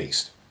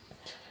northeast.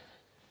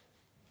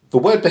 The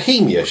word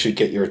Bohemia should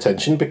get your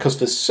attention because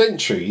for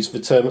centuries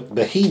the term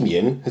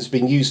Bohemian has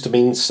been used to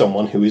mean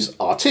someone who is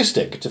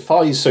artistic,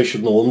 defies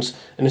social norms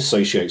and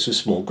associates with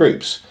small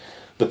groups.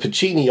 The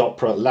Puccini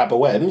opera La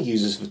Bohème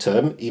uses the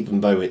term,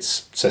 even though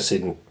it's set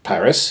in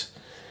Paris,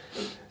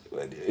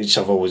 which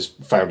I've always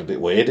found a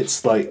bit weird.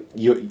 It's like,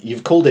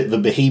 you've called it the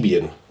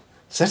Bohemian.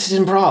 Set it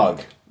in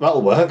Prague.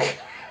 That'll work.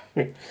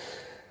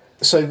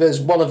 So there's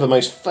one of the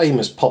most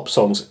famous pop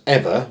songs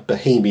ever,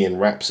 Bohemian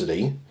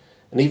Rhapsody,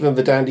 and even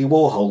the Dandy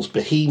Warhol's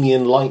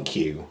Bohemian Like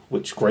You,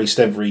 which graced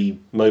every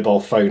mobile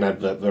phone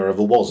advert there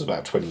ever was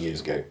about 20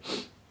 years ago.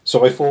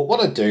 So I thought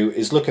what I'd do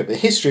is look at the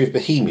history of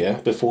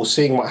Bohemia before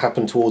seeing what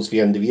happened towards the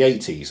end of the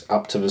 80s,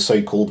 up to the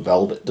so-called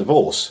Velvet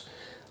Divorce.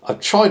 I've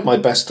tried my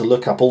best to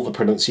look up all the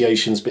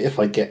pronunciations, but if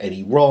I get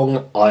any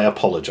wrong, I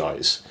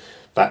apologise.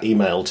 That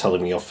email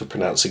telling me off for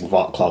pronouncing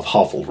Václav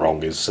Havel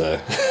wrong is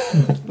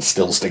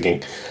still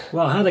stinging.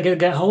 Well, how are they going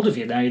to get hold of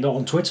you now you're not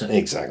on Twitter?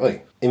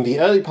 Exactly. In the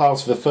early part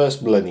of the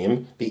first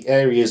millennium, the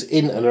areas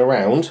in and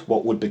around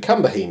what would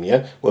become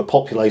Bohemia were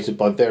populated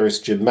by various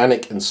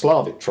Germanic and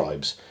Slavic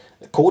tribes.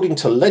 According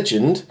to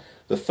legend,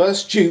 the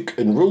first duke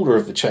and ruler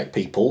of the Czech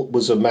people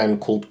was a man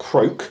called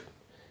Krok.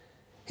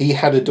 He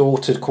had a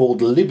daughter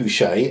called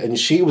Libuše, and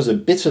she was a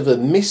bit of a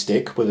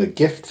mystic with a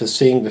gift for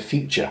seeing the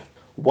future.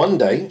 One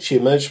day, she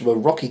emerged from a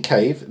rocky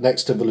cave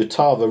next to the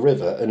Lutava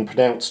River and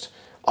pronounced,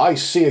 "I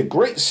see a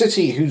great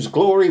city whose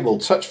glory will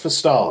touch the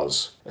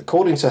stars."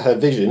 According to her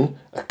vision,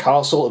 a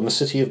castle and the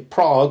city of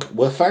Prague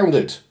were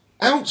founded.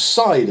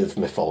 Outside of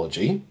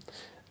mythology,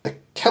 a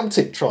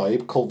Celtic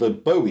tribe called the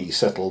Boii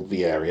settled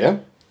the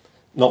area.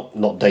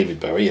 Not David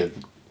Bowie,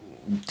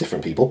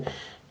 different people.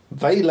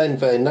 They lend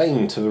their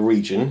name to the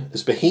region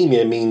as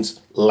Bohemia means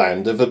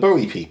land of the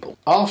Boii people.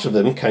 After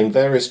them came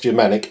various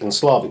Germanic and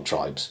Slavic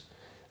tribes.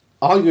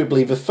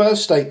 Arguably, the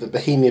first state that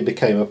Bohemia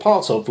became a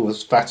part of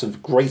was that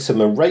of Greater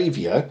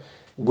Moravia,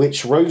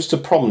 which rose to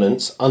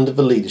prominence under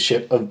the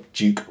leadership of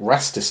Duke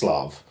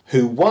Rastislav,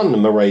 who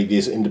won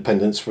Moravia's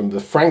independence from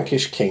the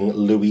Frankish king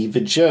Louis the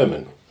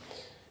German,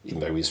 even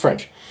though he's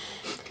French.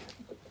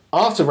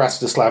 After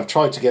Rastislav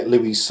tried to get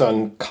Louis's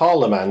son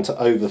Carloman to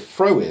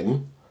overthrow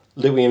him,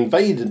 Louis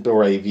invaded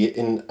Moravia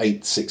in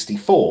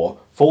 864,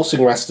 forcing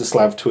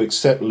Rastislav to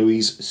accept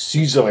Louis's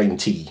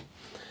suzerainty,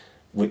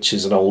 which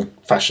is an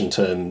old-fashioned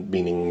term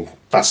meaning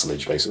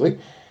vassalage, basically.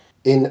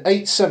 In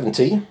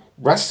 870,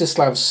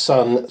 Rastislav's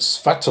son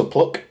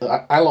Svatopluk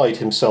allied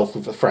himself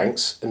with the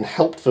Franks and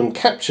helped them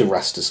capture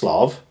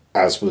Rastislav,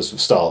 as was the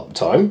style at the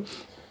time.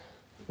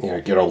 You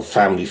know, good old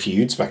family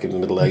feuds back in the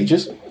Middle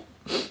Ages.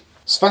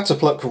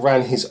 Svatopluk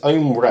ran his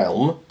own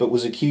realm, but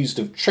was accused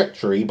of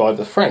treachery by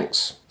the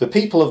Franks. The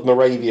people of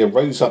Moravia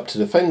rose up to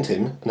defend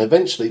him, and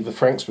eventually the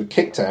Franks were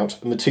kicked out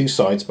and the two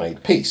sides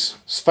made peace.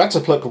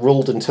 Svatopluk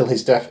ruled until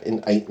his death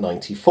in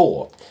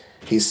 894.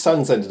 His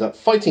sons ended up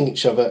fighting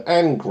each other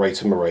and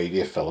Greater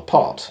Moravia fell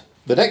apart.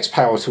 The next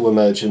power to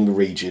emerge in the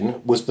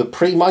region was the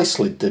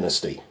Premyslid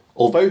dynasty.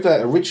 Although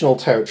their original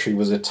territory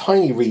was a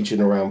tiny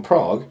region around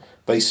Prague,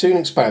 they soon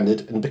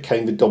expanded and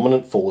became the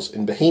dominant force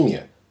in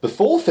Bohemia. The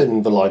fourth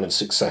in the line of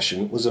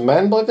succession was a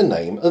man by the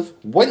name of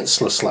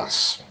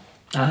Wenceslas.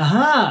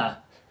 Aha!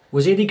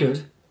 Was he any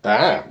good?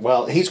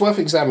 Well, he's worth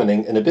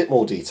examining in a bit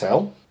more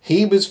detail.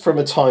 He was from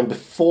a time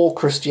before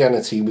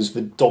Christianity was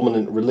the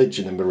dominant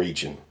religion in the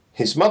region.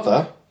 His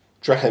mother,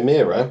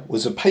 Drahomira,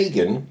 was a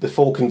pagan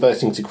before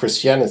converting to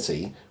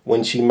Christianity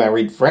when she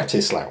married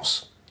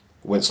Vratislaus,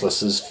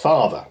 Wenceslas's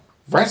father.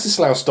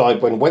 Vratislaus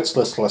died when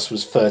Wenceslas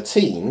was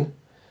 13,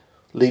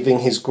 leaving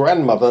his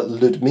grandmother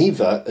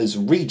Ludmila as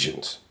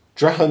regent.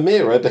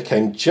 Drahomira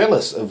became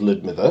jealous of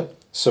Ludmila,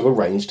 so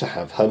arranged to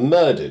have her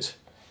murdered.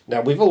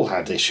 Now, we've all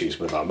had issues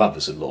with our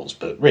mothers-in-laws,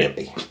 but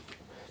really.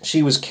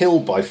 She was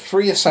killed by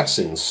 3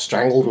 assassins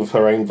strangled with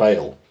her own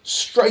veil.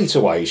 Straight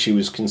away she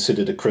was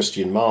considered a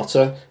Christian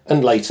martyr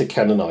and later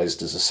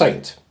canonised as a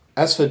saint.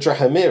 As for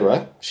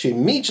Drahomira, she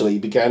immediately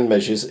began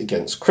measures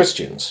against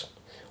Christians.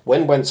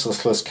 When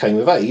Wenceslas came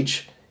of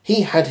age,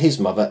 he had his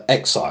mother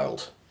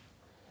exiled.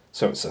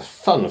 So it's a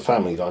fun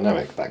family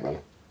dynamic back then.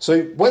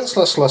 So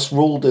Wenceslas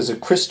ruled as a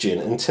Christian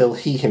until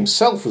he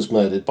himself was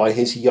murdered by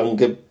his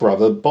younger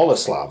brother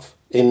Boleslav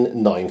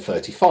in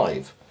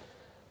 935.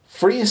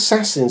 3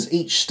 assassins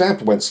each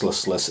stabbed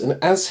Wenceslas,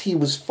 and as he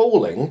was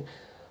falling,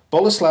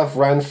 Boleslav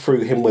ran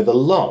through him with a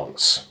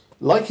lance.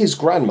 Like his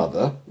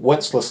grandmother,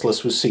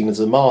 Wenceslas was seen as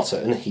a martyr,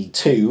 and he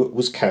too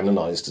was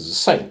canonised as a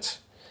saint.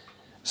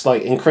 It's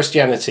like in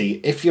Christianity,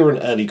 if you're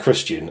an early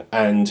Christian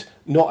and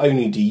not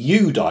only do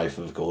you die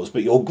for the cause,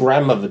 but your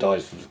grandmother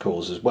died for the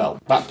cause as well,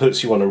 that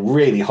puts you on a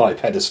really high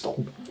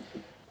pedestal.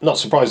 Not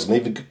surprisingly,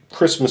 the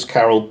Christmas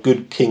carol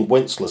Good King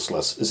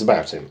Wenceslas is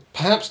about him.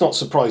 Perhaps not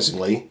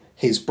surprisingly,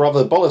 his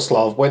brother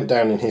Boleslav went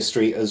down in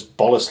history as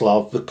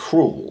Boleslav the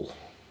Cruel.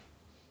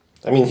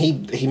 I mean,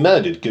 he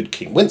murdered Good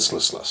King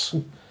Wenceslas,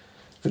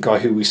 the guy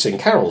who we sing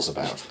carols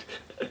about.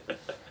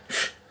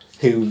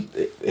 Who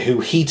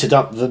heated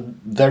up the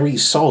very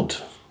sod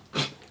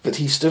that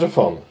he stood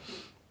upon.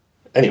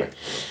 Anyway,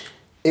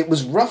 it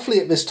was roughly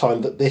at this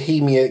time that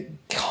Bohemia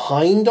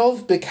kind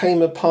of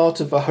became a part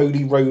of the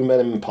Holy Roman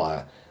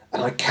Empire,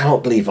 and I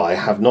cannot believe I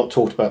have not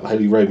talked about the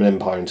Holy Roman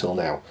Empire until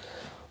now.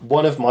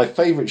 One of my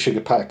favourite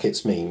Sugar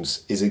Packets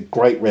memes is a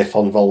great riff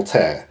on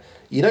Voltaire.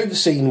 You know the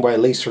scene where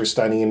Lisa is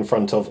standing in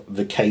front of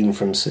the Kane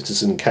from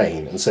Citizen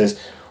Kane and says,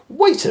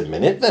 "Wait a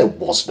minute, there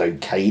was no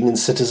Kane in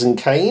Citizen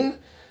Kane."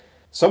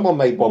 Someone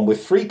made one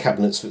with 3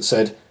 cabinets that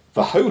said,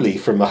 "The Holy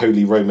from the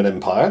Holy Roman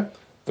Empire,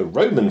 the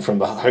Roman from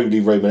the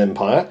Holy Roman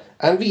Empire,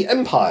 and the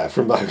Empire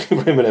from the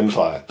Holy Roman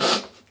Empire."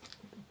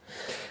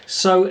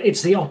 So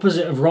it's the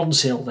opposite of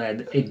Ronseal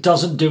then. It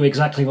doesn't do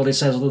exactly what it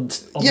says on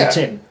the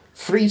tin.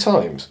 3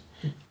 times.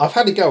 I've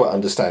had a go at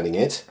understanding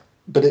it,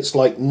 but it's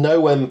like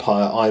no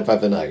empire I've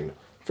ever known.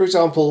 For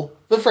example,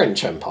 the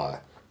French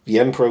Empire. The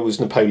emperor was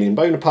Napoleon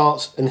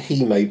Bonaparte, and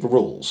he made the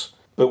rules.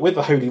 But with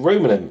the Holy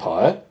Roman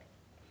Empire,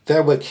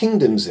 there were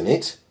kingdoms in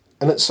it,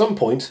 and at some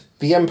point,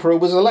 the emperor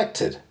was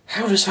elected.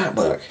 How does that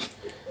work?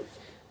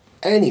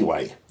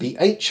 Anyway, the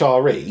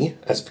HRE,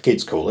 as the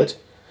kids call it,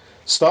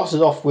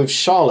 started off with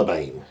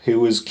Charlemagne, who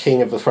was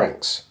king of the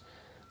Franks.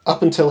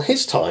 Up until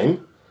his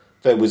time,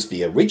 there was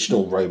the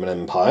original Roman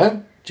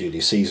Empire,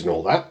 Julius Caesar and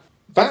all that.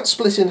 That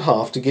split in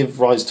half to give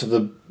rise to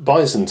the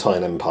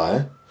Byzantine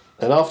Empire,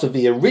 and after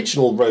the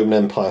original Roman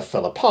Empire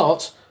fell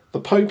apart, the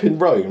Pope in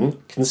Rome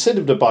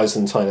considered the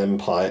Byzantine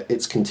Empire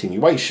its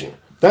continuation.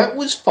 That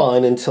was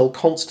fine until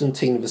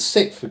Constantine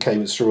VI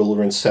became its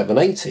ruler in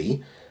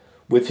 780,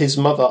 with his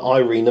mother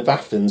Irene of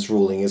Athens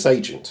ruling as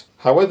agent.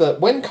 However,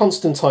 when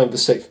Constantine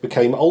VI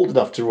became old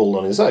enough to rule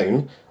on his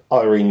own,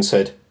 Irene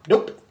said,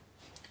 "Nope,"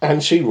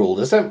 and she ruled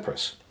as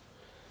empress.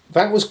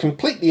 That was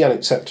completely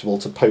unacceptable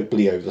to Pope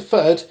Leo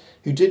III,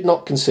 who did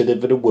not consider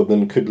that a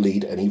woman could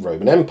lead any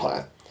Roman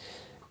Empire.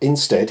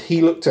 Instead,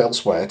 he looked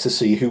elsewhere to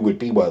see who would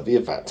be worthy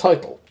of that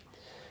title.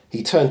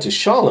 He turned to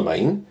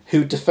Charlemagne,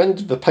 who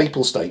defended the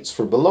Papal States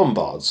from the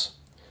Lombards.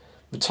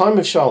 The time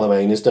of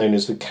Charlemagne is known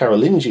as the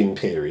Carolingian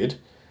period,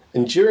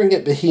 and during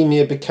it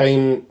Bohemia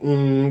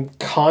became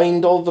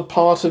kind of a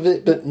part of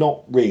it, but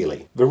not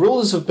really. The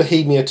rulers of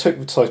Bohemia took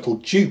the title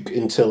Duke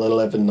until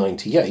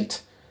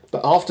 1198,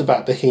 but after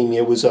that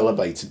Bohemia was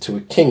elevated to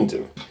a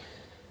kingdom.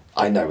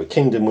 I know, a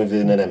kingdom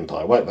within an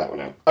empire. Work that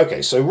one out.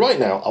 Okay, so right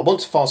now I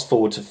want to fast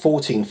forward to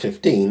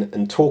 1415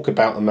 and talk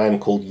about a man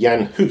called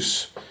Jan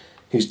Hus,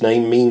 whose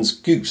name means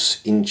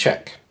goose in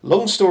Czech.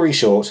 Long story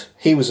short,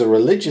 he was a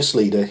religious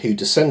leader who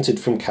dissented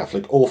from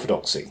Catholic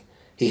orthodoxy.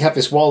 He had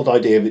this wild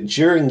idea that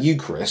during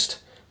Eucharist,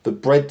 the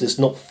bread does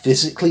not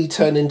physically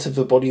turn into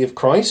the body of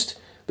Christ,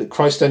 but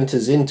Christ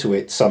enters into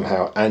it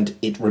somehow and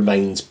it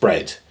remains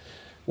bread.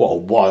 What a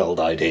wild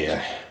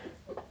idea.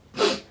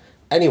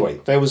 Anyway,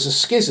 there was a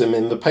schism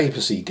in the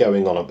papacy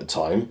going on at the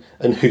time,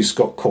 and Hus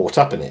got caught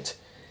up in it.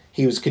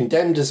 He was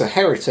condemned as a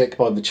heretic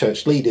by the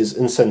church leaders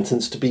and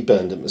sentenced to be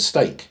burned at the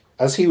stake.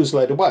 As he was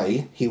led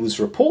away, he was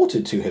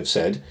reported to have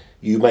said,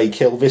 "You may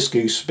kill this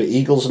goose, but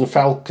eagles and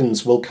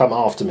falcons will come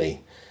after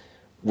me."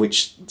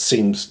 Which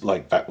seems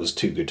like that was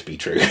too good to be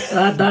true.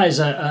 That is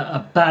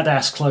a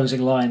badass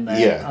closing line there.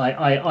 Yeah.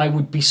 I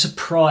would be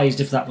surprised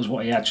if that was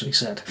what he actually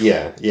said.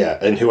 Yeah,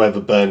 and whoever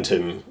burned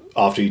him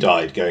after he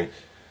died going,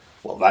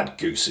 "Well, that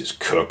goose is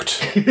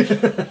cooked."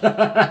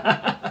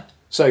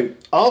 So,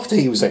 after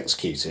he was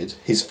executed,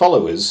 his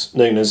followers,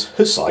 known as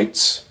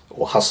Hussites,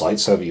 or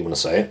Hussites, however you want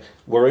to say it,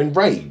 were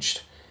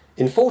enraged.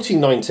 In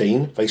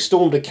 1419, they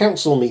stormed a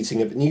council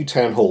meeting at the new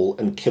town hall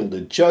and killed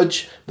a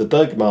judge, the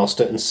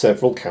burgomaster, and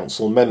several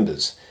council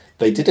members.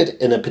 They did it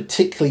in a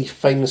particularly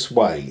famous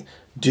way.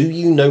 Do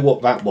you know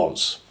what that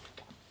was?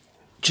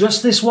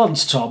 Just this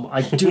once, Tom,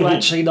 I do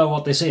actually know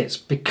what this is,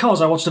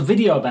 because I watched a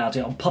video about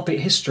it on Puppet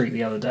History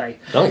the other day.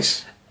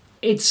 Nice.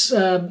 It's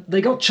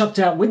they got chucked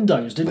out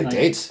windows, didn't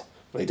they?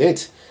 They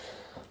did.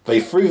 They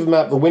threw them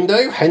out the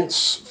window,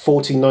 hence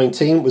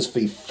 1419 was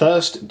the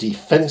first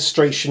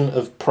defenestration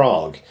of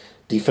Prague.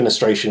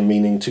 Defenestration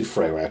meaning to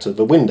throw out of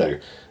the window.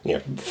 You know,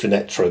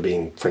 fenêtre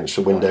being French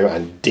for window,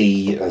 and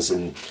D as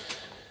in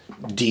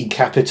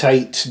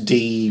decapitate,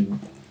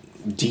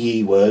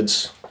 DE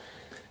words.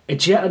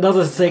 It's yet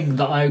another thing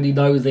that I only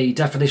know the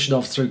definition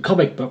of through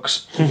comic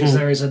books, because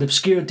there is an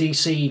obscure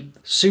DC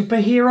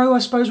superhero, I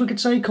suppose we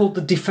could say, called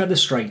the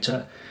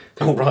Defenestrator,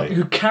 Oh, right.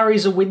 who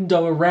carries a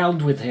window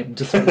around with him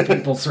to throw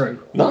people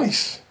through.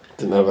 Nice.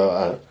 Didn't know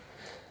about that.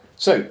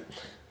 So,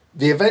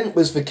 the event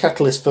was the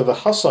catalyst for the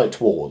Hussite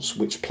Wars,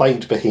 which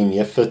plagued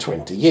Bohemia for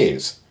 20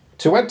 years.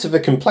 To add to the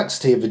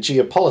complexity of the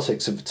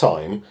geopolitics of the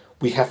time,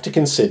 we have to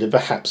consider the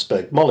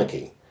Habsburg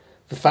monarchy.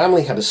 The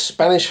family had a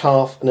Spanish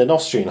half and an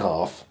Austrian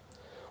half,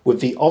 with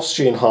the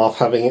Austrian half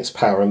having its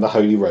power in the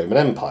Holy Roman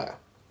Empire.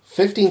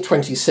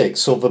 1526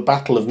 saw the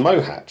Battle of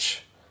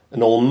Mohacs,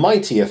 an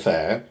almighty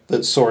affair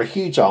that saw a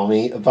huge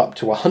army of up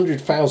to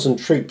 100,000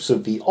 troops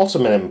of the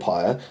Ottoman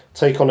Empire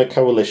take on a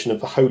coalition of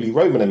the Holy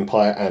Roman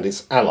Empire and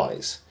its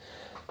allies.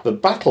 The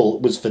battle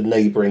was for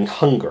neighbouring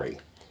Hungary.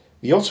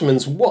 The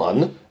Ottomans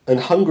won,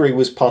 and Hungary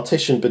was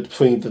partitioned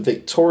between the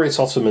victorious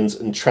Ottomans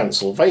and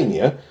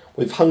Transylvania,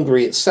 with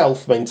Hungary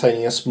itself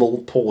maintaining a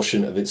small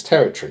portion of its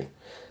territory.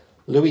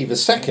 Louis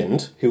II,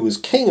 who was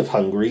King of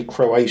Hungary,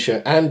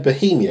 Croatia and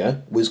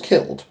Bohemia, was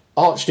killed.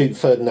 Archduke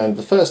Ferdinand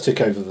I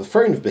took over the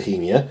throne of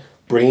Bohemia,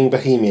 bringing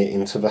Bohemia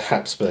into the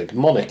Habsburg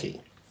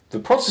monarchy. The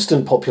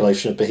Protestant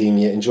population of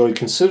Bohemia enjoyed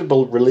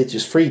considerable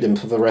religious freedom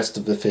for the rest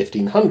of the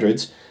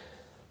 1500s,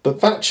 but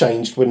that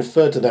changed when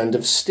Ferdinand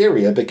of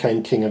Styria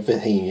became King of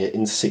Bohemia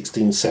in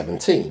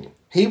 1617.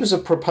 He was a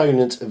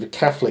proponent of a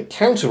Catholic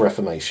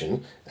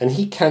counter-reformation, and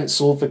he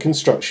cancelled the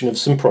construction of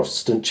some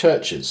Protestant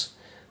churches.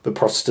 The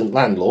Protestant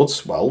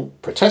landlords,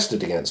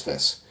 protested against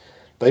this.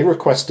 They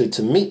requested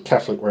to meet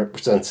Catholic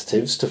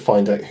representatives to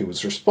find out who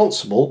was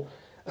responsible,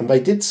 and they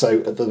did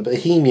so at the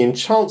Bohemian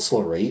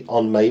Chancellery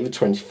on May the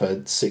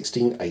 23rd,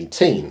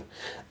 1618.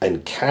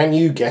 And can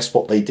you guess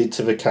what they did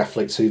to the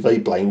Catholics who they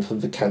blamed for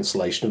the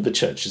cancellation of the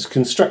church's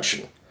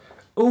construction?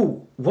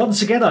 Ooh,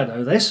 once again I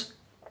know this.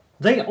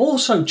 They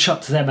also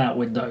chucked them out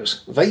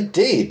windows. They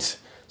did.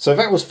 So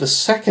that was the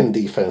second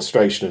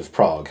defenestration of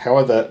Prague.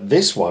 However,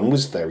 this one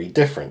was very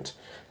different.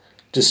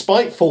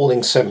 Despite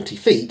falling 70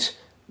 feet,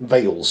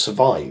 they all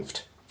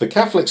survived. The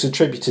Catholics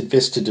attributed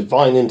this to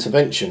divine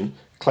intervention,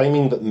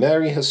 claiming that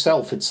Mary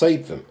herself had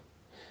saved them.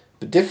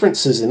 The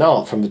differences in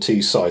art from the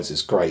two sides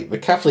is great. The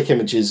Catholic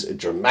images are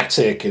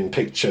dramatic and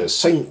picture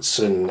saints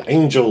and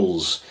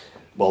angels,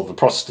 while the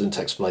Protestant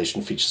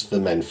explanation features the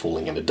men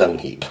falling in a dung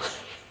heap.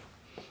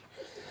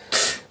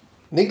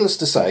 Needless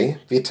to say,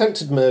 the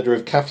attempted murder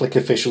of Catholic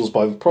officials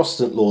by the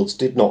Protestant lords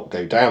did not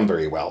go down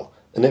very well,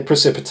 and it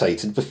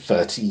precipitated the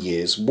 30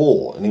 Years'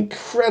 War, an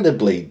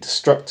incredibly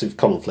destructive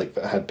conflict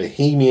that had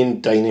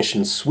Bohemian, Danish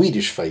and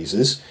Swedish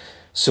phases,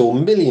 saw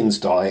millions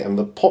die and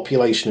the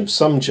population of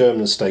some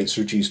German states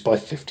reduced by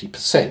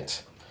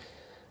 50%.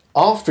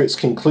 After its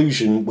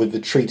conclusion with the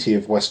Treaty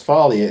of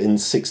Westphalia in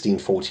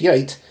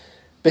 1648,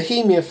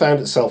 Bohemia found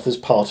itself as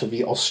part of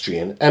the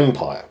Austrian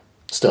Empire.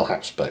 Still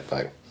Habsburg,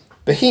 though.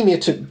 Bohemia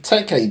took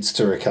decades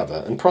to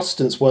recover, and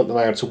Protestants weren't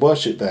allowed to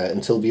worship there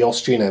until the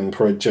Austrian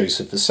Emperor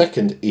Joseph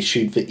II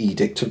issued the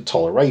Edict of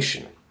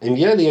Toleration. In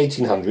the early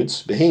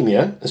 1800s,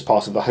 Bohemia, as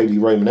part of the Holy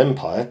Roman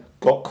Empire,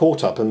 got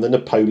caught up in the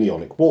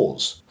Napoleonic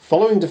Wars.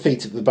 Following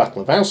defeat at the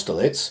Battle of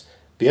Austerlitz,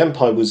 the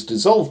empire was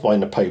dissolved by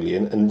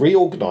Napoleon and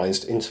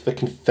reorganised into the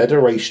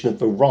Confederation of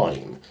the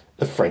Rhine,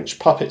 a French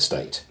puppet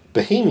state.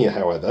 Bohemia,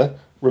 however,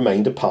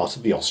 remained a part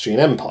of the Austrian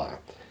Empire.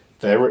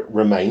 There it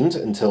remained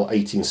until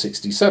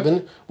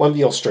 1867, when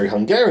the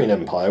Austro-Hungarian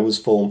Empire was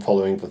formed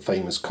following the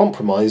famous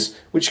compromise,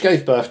 which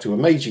gave birth to a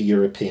major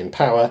European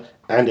power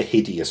and a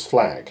hideous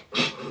flag.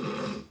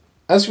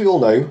 As we all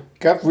know,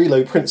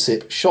 Gavrilo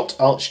Princip shot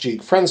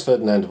Archduke Franz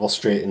Ferdinand of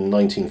Austria in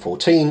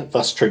 1914,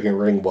 thus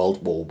triggering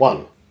World War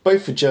I.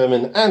 Both the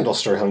German and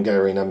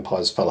Austro-Hungarian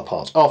empires fell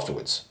apart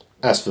afterwards.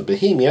 As for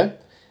Bohemia,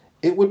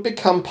 it would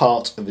become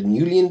part of a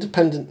newly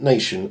independent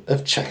nation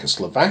of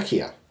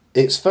Czechoslovakia.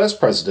 Its first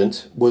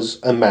president was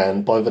a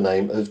man by the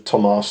name of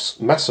Tomáš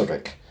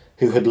Masaryk,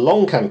 who had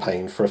long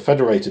campaigned for a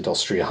federated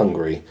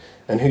Austria-Hungary,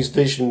 and whose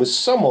vision was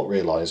somewhat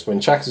realised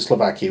when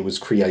Czechoslovakia was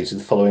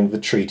created following the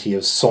Treaty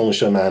of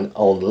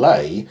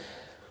Saint-Germain-en-Laye,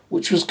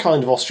 which was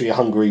kind of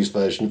Austria-Hungary's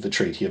version of the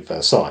Treaty of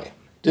Versailles.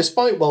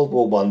 Despite World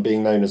War I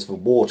being known as the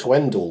war to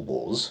end all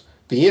wars,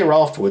 the year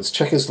afterwards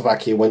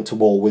Czechoslovakia went to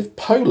war with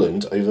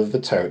Poland over the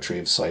territory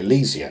of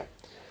Silesia.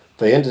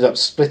 They ended up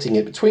splitting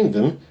it between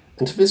them,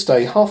 and to this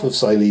day half of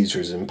Silesia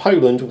is in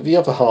Poland, with the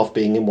other half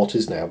being in what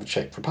is now the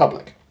Czech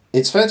Republic.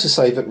 It's fair to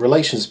say that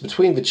relations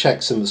between the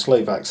Czechs and the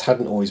Slovaks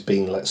hadn't always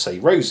been, let's say,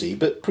 rosy,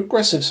 but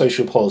progressive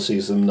social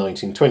policies in the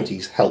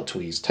 1920s helped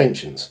to ease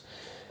tensions.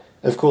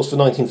 Of course, the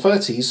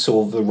 1930s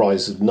saw the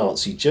rise of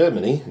Nazi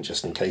Germany, and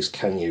just in case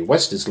Kanye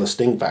West is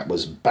listening, that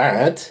was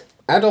bad.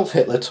 Adolf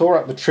Hitler tore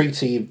up the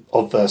Treaty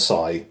of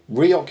Versailles,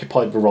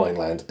 reoccupied the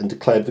Rhineland, and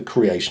declared the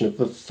creation of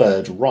the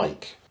Third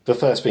Reich. The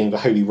first being the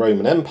Holy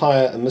Roman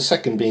Empire, and the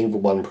second being the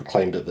one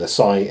proclaimed at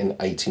Versailles in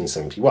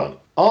 1871.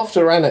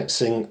 After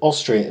annexing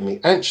Austria and the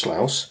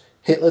Anschluss,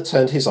 Hitler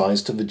turned his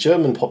eyes to the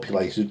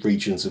German-populated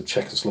regions of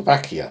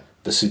Czechoslovakia,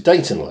 the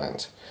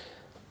Sudetenland.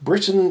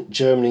 Britain,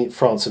 Germany,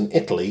 France and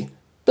Italy,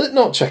 but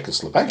not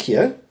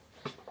Czechoslovakia,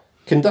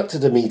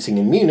 conducted a meeting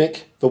in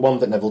Munich, the one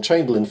that Neville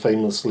Chamberlain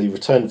famously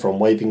returned from,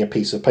 waving a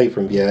piece of paper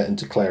in the air and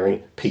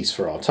declaring, "Peace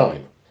for our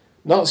time."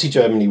 Nazi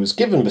Germany was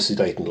given the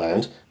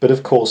Sudetenland, but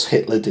of course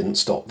Hitler didn't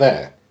stop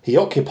there. He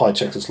occupied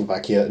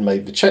Czechoslovakia and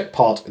made the Czech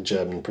part a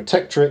German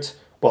protectorate,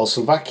 while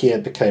Slovakia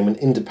became an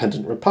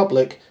independent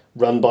republic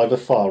run by the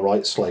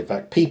far-right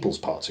Slovak People's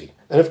Party.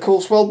 And of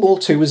course World War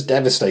II was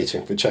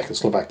devastating for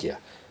Czechoslovakia.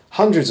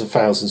 Hundreds of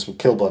thousands were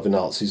killed by the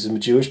Nazis, and the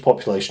Jewish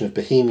population of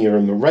Bohemia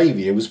and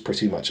Moravia was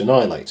pretty much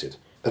annihilated.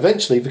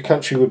 Eventually, the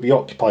country would be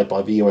occupied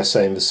by the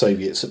USA and the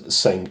Soviets at the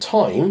same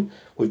time,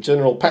 with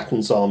General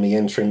Patton's army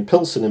entering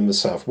Pilsen in the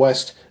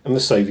southwest and the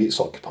Soviets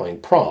occupying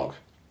Prague.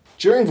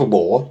 During the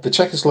war, the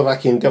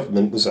Czechoslovakian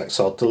government was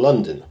exiled to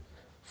London.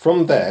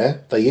 From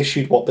there, they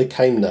issued what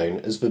became known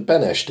as the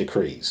Beneš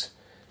Decrees.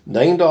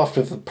 Named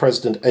after the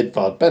President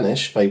Edvard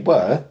Beneš, they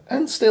were,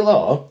 and still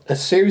are, a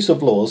series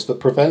of laws that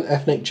prevent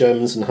ethnic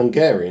Germans and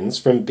Hungarians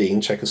from being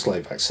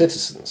Czechoslovak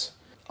citizens.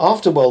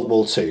 After World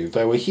War II,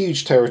 there were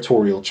huge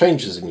territorial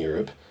changes in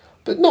Europe,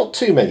 but not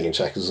too many in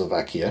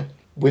Czechoslovakia,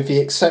 with the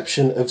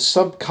exception of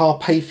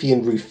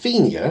Subcarpathian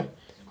Ruthenia,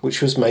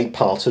 which was made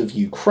part of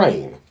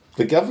Ukraine.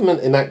 The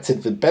government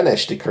enacted the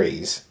Beneš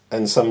Decrees,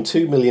 and some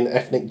 2 million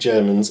ethnic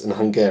Germans and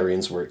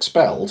Hungarians were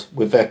expelled,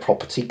 with their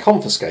property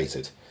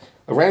confiscated.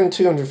 Around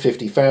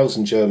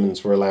 250,000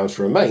 Germans were allowed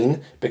to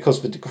remain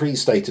because the decree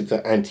stated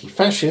that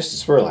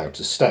anti-fascists were allowed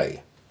to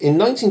stay. In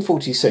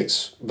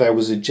 1946, there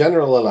was a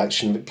general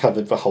election that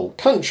covered the whole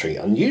country,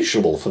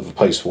 unusual for the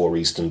post-war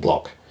Eastern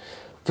Bloc.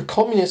 The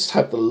Communists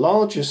had the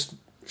largest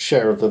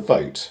share of the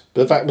vote,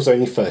 but that was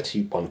only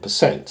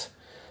 31%.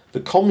 The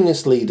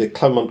Communist leader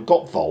Klement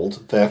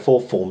Gottwald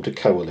therefore formed a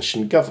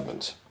coalition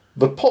government.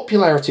 The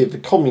popularity of the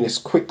Communists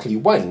quickly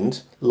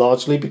waned,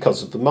 largely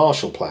because of the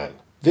Marshall Plan.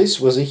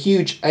 This was a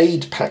huge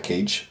aid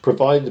package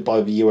provided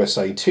by the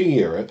USA to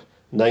Europe,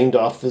 named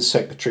after the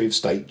Secretary of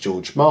State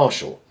George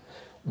Marshall.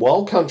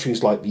 While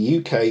countries like the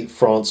UK,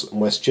 France and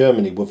West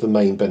Germany were the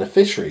main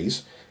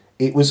beneficiaries,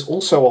 it was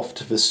also offered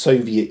to the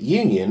Soviet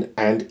Union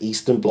and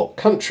Eastern Bloc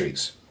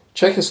countries.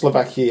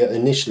 Czechoslovakia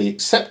initially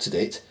accepted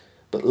it,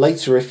 but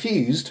later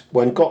refused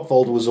when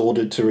Gottwald was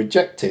ordered to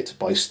reject it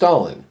by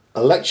Stalin.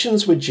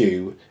 Elections were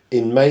due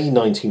in May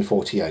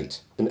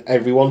 1948, and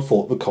everyone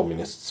thought the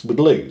Communists would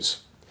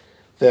lose.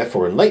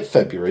 Therefore, in late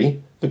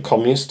February, the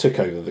Communists took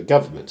over the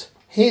government.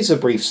 Here's a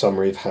brief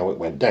summary of how it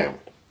went down.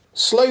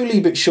 Slowly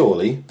but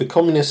surely, the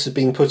Communists had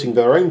been putting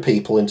their own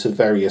people into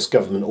various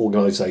government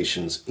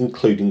organisations,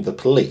 including the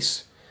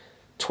police.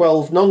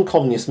 12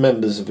 non-communist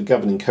members of the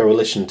governing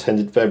coalition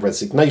tendered their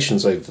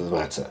resignations over the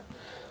matter.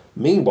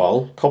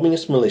 Meanwhile,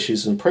 communist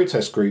militias and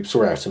protest groups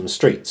were out in the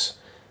streets.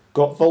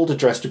 Gottwald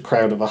addressed a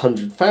crowd of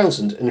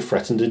 100,000 and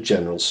threatened a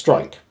general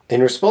strike.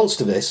 In response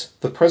to this,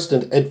 the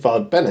President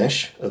Edvard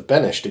Beneš, of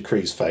Beneš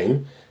Decrees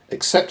fame,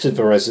 accepted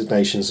the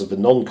resignations of the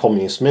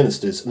non-communist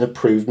ministers and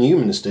approved new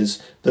ministers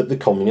that the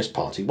Communist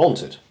Party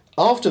wanted.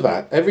 After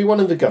that, everyone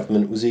in the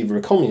government was either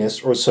a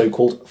communist or a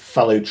so-called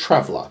fellow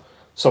traveller,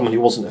 someone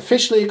who wasn't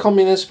officially a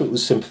communist but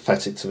was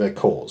sympathetic to their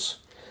cause.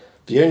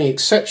 The only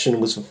exception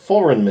was the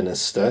foreign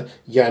minister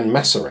Jan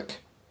Masaryk.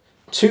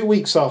 2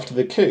 weeks after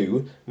the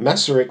coup,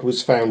 Masaryk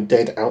was found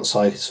dead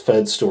outside his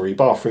third-storey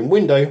bathroom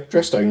window,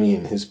 dressed only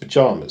in his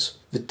pyjamas.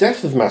 The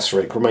death of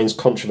Masaryk remains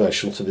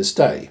controversial to this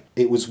day.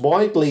 It was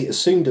widely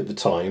assumed at the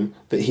time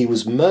that he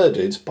was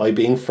murdered by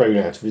being thrown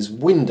out of his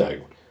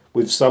window,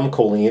 with some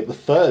calling it the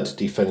third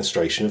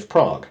defenestration of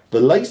Prague.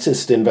 The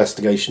latest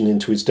investigation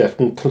into his death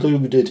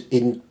concluded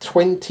in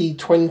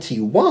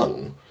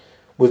 2021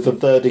 with the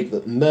verdict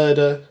that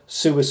murder,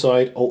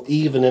 suicide, or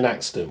even an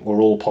accident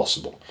were all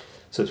possible.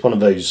 So it's one of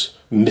those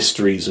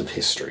mysteries of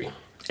history.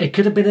 It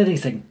could have been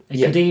anything.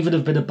 It could even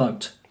have been a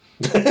boat.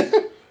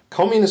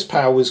 Communist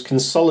power was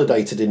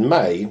consolidated in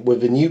May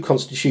with a new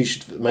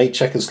constitution that made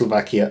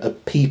Czechoslovakia a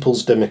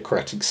people's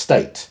democratic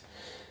state.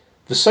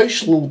 The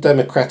Social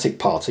Democratic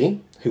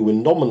Party, who were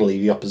nominally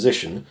the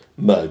opposition,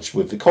 merged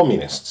with the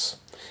Communists.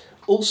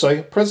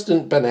 Also,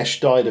 President Beneš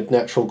died of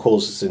natural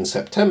causes in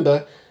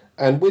September,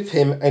 and with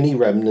him any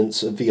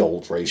remnants of the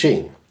old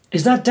regime.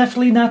 Is that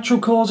definitely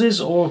natural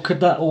causes, or could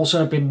that also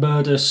have been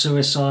murder,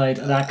 suicide,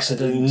 an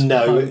accident?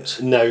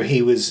 No.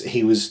 He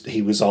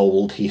was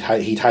old. He'd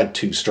had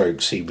 2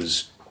 strokes. He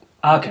was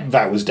okay.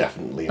 That was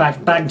definitely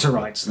back to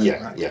rights. Then,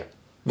 yeah, right. yeah.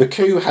 The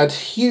coup had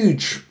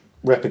huge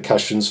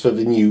repercussions for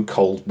the new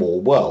Cold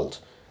War world.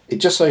 It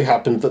just so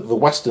happened that the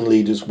Western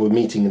leaders were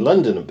meeting in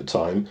London at the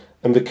time,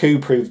 and the coup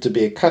proved to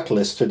be a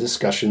catalyst for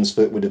discussions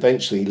that would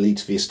eventually lead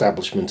to the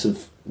establishment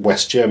of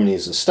West Germany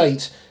as a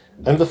state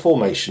and the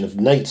formation of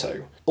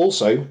NATO.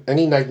 Also,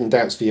 any nagging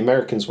doubts the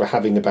Americans were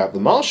having about the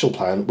Marshall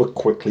Plan were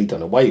quickly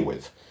done away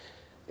with.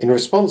 In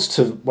response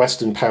to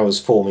Western powers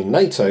forming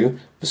NATO,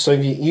 the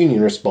Soviet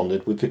Union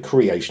responded with the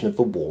creation of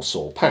the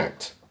Warsaw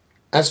Pact.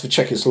 As for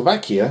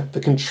Czechoslovakia, the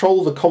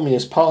control the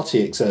Communist Party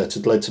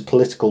exerted led to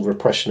political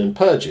repression and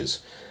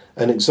purges,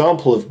 an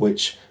example of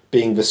which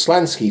being the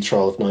Slansky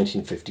trial of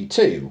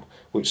 1952,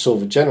 which saw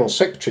the General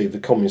Secretary of the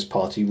Communist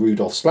Party,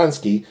 Rudolf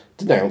Slansky,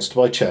 denounced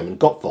by Chairman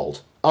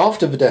Gottwald.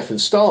 After the death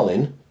of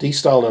Stalin,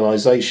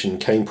 de-Stalinization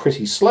came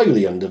pretty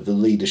slowly under the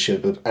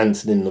leadership of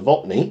Antonin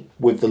Novotny,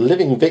 with the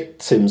living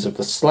victims of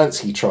the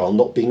Slansky trial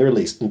not being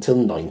released until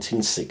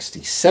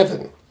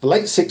 1967. The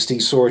late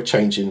 60s saw a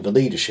change in the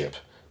leadership.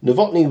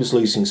 Novotny was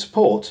losing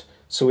support,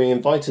 so he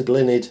invited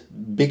Leonid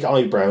Big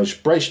Eyebrows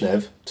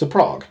Brezhnev to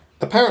Prague.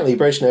 Apparently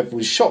Brezhnev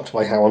was shocked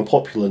by how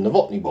unpopular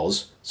Novotny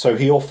was, so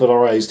he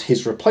authorised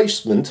his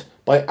replacement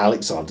by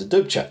Alexander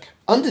Dubček.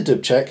 Under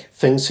Dubček,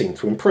 things seemed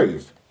to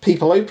improve.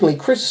 People openly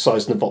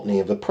criticised Novotny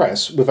in the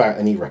press without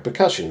any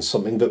repercussions,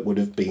 something that would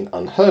have been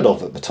unheard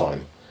of at the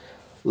time.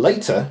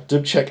 Later,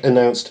 Dubček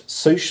announced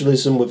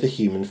Socialism with a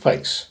Human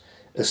Face,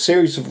 a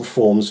series of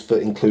reforms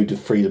that included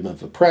freedom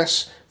of the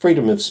press,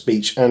 freedom of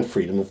speech and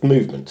freedom of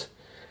movement.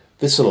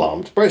 This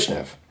alarmed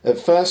Brezhnev. At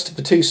first,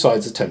 the two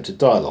sides attempted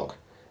dialogue.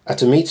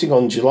 At a meeting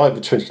on July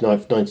 29,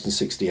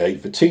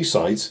 1968, the two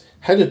sides,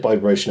 headed by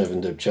Brezhnev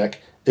and Dubček,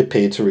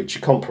 appeared to reach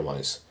a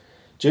compromise.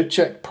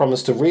 Dubček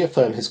promised to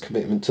reaffirm his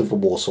commitment to the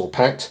Warsaw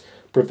Pact,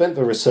 prevent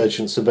the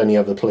resurgence of any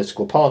other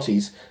political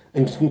parties,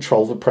 and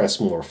control the press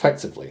more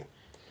effectively.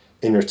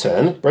 In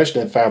return,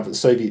 Brezhnev vowed that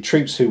Soviet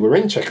troops who were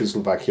in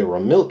Czechoslovakia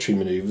on military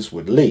manoeuvres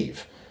would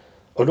leave.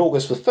 On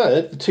August the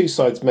 3rd, the two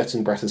sides met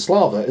in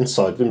Bratislava and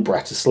signed the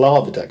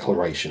Bratislava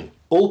Declaration.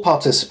 All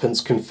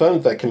participants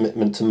confirmed their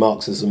commitment to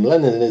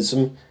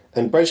Marxism-Leninism,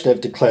 and Brezhnev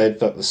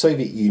declared that the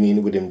Soviet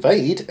Union would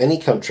invade any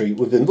country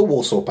within the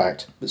Warsaw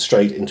Pact that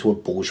strayed into a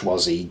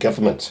bourgeoisie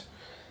government.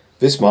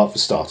 This marked the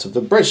start of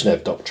the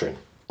Brezhnev Doctrine.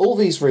 All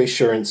these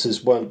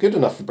reassurances weren't good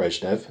enough for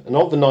Brezhnev, and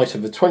on the night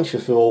of the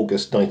 20th of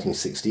August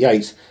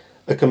 1968,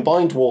 a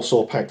combined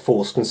Warsaw Pact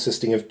force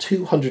consisting of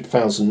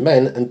 200,000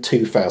 men and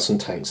 2,000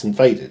 tanks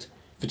invaded.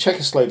 The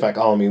Czechoslovak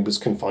army was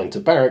confined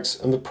to barracks,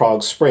 and the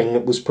Prague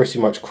Spring was pretty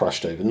much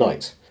crushed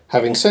overnight.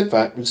 Having said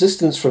that,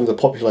 resistance from the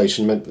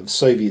population meant that the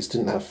Soviets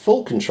didn't have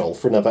full control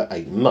for another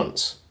 8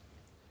 months.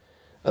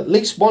 At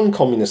least one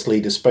communist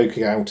leader spoke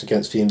out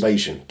against the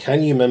invasion.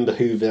 Can you remember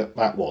who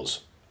that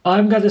was?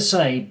 I'm going to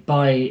say,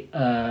 by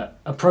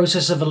a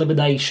process of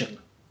elimination,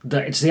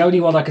 that it's the only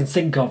one I can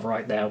think of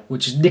right now,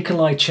 which is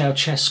Nicolae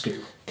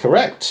Ceausescu.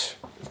 Correct.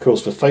 Of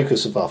course, the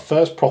focus of our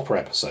first proper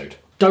episode.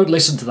 Don't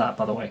listen to that,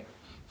 by the way.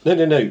 No.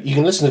 You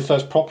can listen to the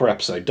first proper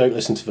episode. Don't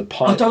listen to the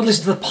pilot. Oh, don't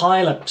listen to the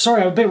pilot.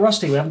 Sorry, I'm a bit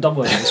rusty. We haven't done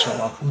one of this for a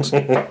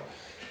while.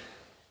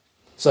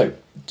 So,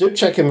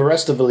 Dubček and the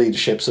rest of the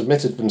leadership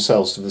submitted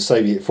themselves to the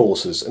Soviet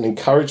forces and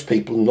encouraged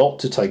people not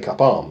to take up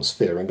arms,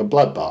 fearing a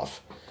bloodbath.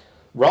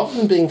 Rather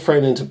than being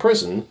thrown into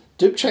prison,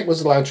 Dubček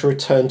was allowed to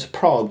return to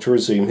Prague to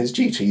resume his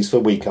duties the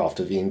week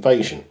after the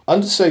invasion.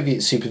 Under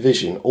Soviet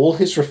supervision, all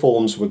his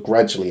reforms were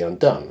gradually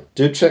undone.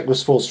 Dubček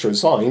was forced to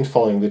resign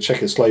following the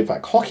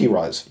Czechoslovak hockey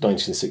riots of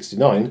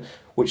 1969,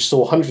 which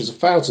saw hundreds of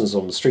thousands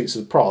on the streets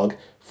of Prague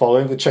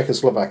following the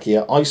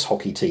Czechoslovakia ice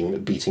hockey team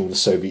beating the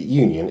Soviet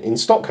Union in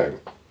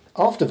Stockholm.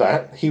 After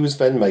that, he was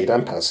then made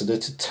ambassador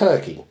to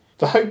Turkey.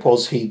 The hope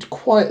was he'd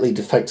quietly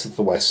defect to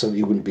the West so that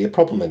he wouldn't be a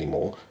problem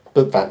anymore,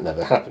 but that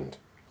never happened.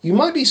 You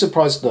might be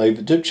surprised to know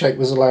that Dubček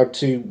was allowed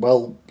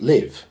to,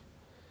 live.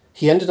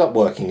 He ended up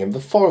working in the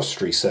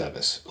forestry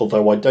service,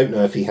 although I don't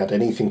know if he had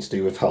anything to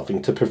do with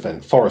helping to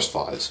prevent forest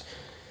fires.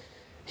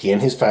 He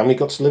and his family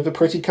got to live a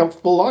pretty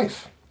comfortable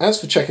life. As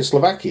for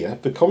Czechoslovakia,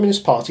 the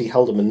Communist Party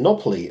held a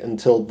monopoly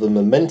until the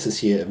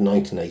momentous year of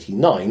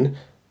 1989,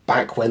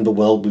 back when the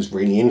world was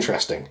really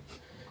interesting.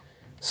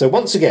 So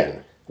once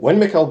again, when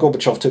Mikhail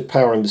Gorbachev took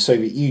power in the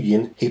Soviet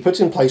Union, he put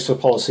in place the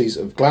policies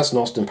of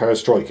glasnost and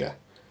perestroika.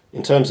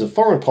 In terms of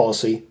foreign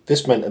policy,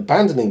 this meant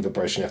abandoning the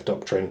Brezhnev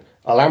Doctrine,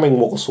 allowing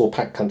Warsaw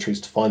Pact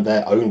countries to find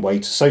their own way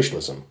to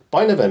socialism.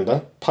 By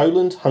November,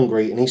 Poland,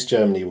 Hungary and East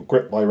Germany were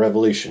gripped by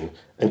revolution,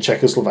 and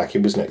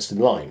Czechoslovakia was next in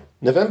line.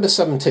 November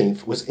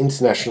 17th was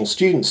International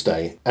Students'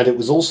 Day, and it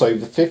was also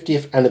the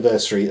 50th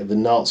anniversary of the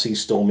Nazis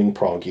storming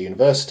Prague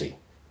University.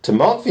 To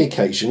mark the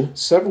occasion,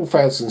 several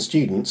thousand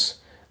students,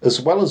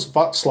 as well as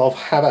Václav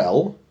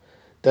Havel,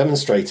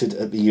 demonstrated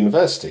at the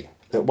university.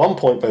 At one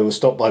point they were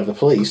stopped by the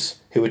police,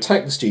 who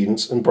attacked the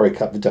students and broke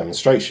up the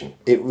demonstration.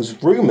 It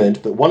was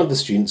rumoured that one of the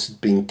students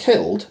had been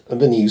killed, and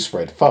the news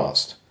spread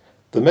fast.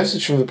 The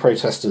message from the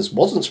protesters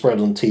wasn't spread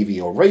on TV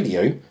or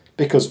radio,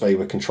 because they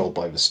were controlled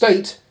by the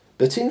state,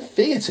 but in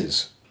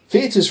theatres.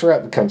 Theatres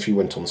throughout the country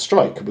went on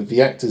strike, with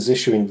the actors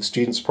issuing the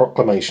students'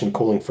 proclamation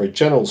calling for a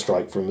general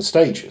strike from the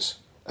stages.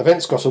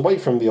 Events got away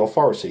from the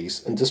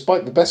authorities, and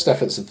despite the best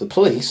efforts of the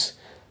police,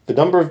 the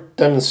number of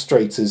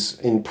demonstrators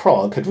in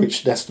Prague had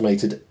reached an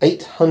estimated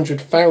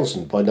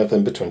 800,000 by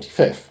November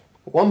 25th.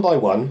 One by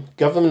one,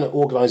 government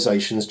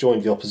organisations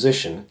joined the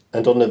opposition,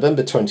 and on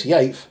November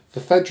 28th, the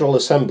Federal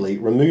Assembly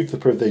removed the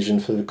provision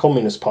for the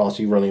Communist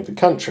Party running the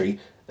country,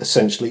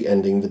 essentially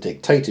ending the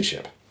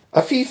dictatorship.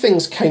 A few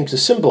things came to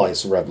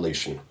symbolise the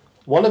revolution.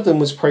 One of them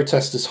was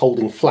protesters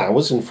holding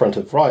flowers in front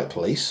of riot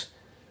police,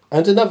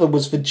 and another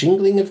was the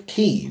jingling of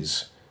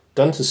keys,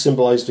 done to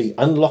symbolise the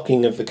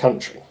unlocking of the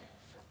country.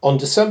 On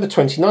December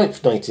 29,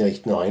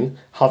 1989,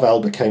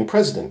 Havel became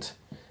president.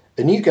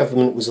 A new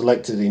government was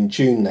elected in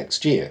June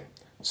next year.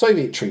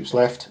 Soviet troops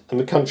left, and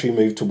the country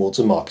moved towards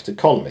a market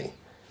economy.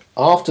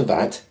 After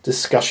that,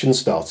 discussion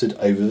started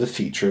over the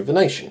future of the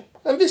nation.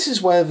 And this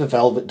is where the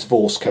Velvet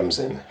Divorce comes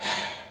in.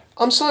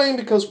 I'm sighing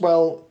because,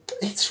 well,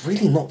 it's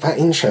really not that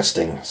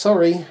interesting.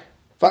 Sorry.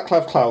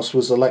 Václav Klaus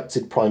was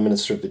elected Prime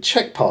Minister of the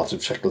Czech part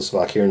of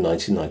Czechoslovakia in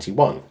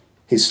 1991.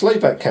 His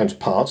Slovak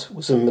counterpart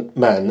was a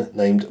man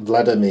named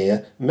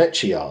Vladimír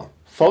Mečiar.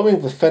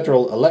 Following the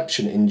federal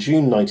election in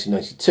June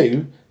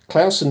 1992,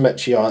 Klaus and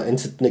Mečiar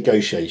entered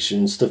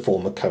negotiations to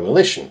form a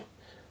coalition.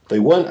 They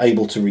weren't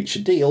able to reach a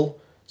deal,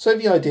 so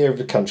the idea of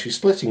the country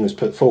splitting was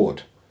put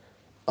forward.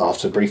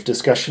 After brief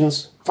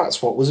discussions,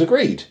 that's what was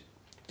agreed.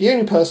 The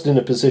only person in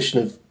a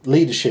position of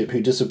leadership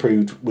who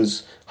disapproved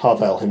was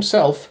Havel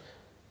himself,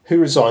 who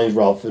resigned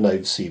rather than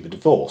oversee the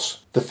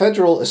divorce. The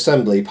Federal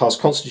Assembly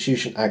passed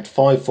Constitution Act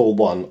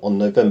 541 on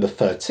November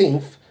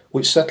 13th,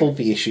 which settled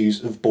the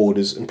issues of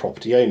borders and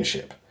property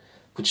ownership.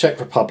 The Czech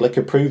Republic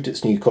approved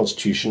its new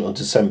constitution on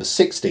December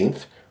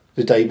 16th,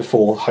 the day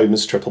before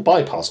Homer's triple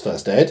bypass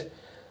first aired,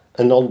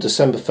 and on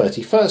December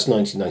 31st,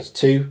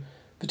 1992,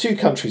 the two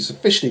countries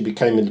officially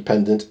became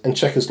independent and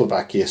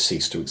Czechoslovakia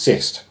ceased to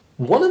exist.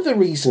 One of the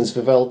reasons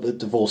the Velvet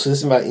Divorce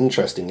isn't that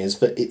interesting is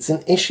that it's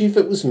an issue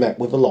that was met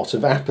with a lot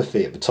of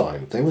apathy at the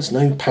time. There was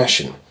no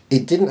passion.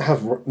 It didn't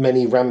have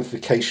many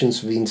ramifications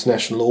for the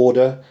international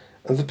order,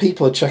 and the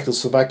people of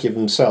Czechoslovakia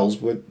themselves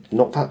were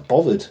not that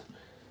bothered.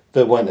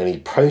 There weren't any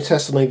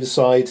protests on either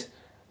side,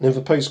 and in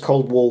the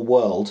post-Cold War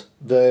world,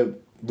 there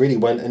really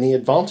weren't any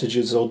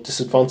advantages or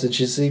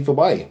disadvantages either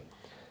way.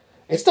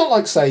 It's not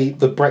like, say,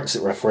 the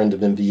Brexit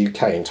referendum in the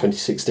UK in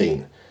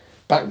 2016.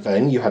 Back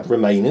then, you had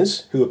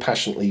Remainers, who were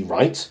passionately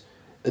right,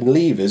 and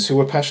Leavers, who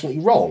were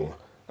passionately wrong,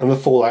 and the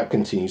fallout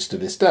continues to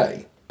this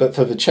day. But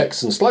for the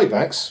Czechs and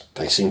Slovaks,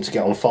 they seem to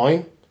get on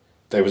fine.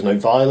 There was no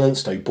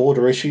violence, no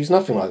border issues,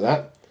 nothing like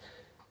that.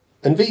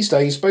 And these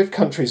days, both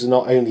countries are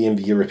not only in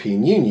the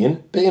European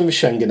Union, but in the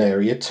Schengen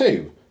area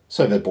too,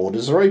 so their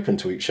borders are open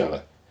to each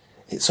other.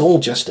 It's all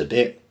just a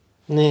bit...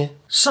 Nah.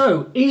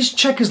 So, is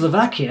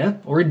Czechoslovakia,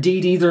 or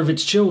indeed either of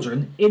its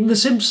children, in The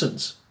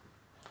Simpsons?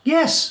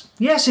 Yes,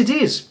 it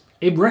is.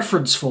 In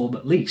reference form,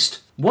 at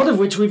least. One of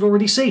which we've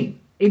already seen.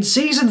 In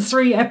Season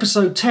 3,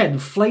 Episode 10,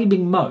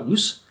 Flaming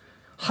Moe's,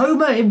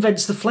 Homer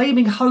invents the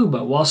Flaming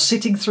Homer while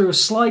sitting through a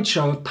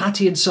slideshow of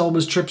Patty and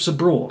Selma's trips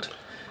abroad,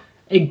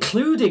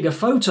 including a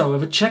photo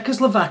of a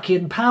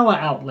Czechoslovakian power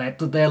outlet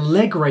that their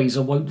leg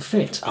razor won't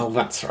fit. Oh,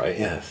 that's right,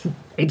 yes.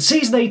 In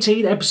Season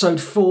 18, Episode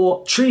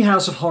 4,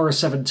 Treehouse of Horror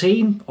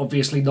 17,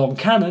 obviously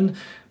non-canon,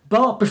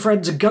 Bart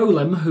befriends a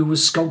golem who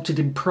was sculpted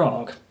in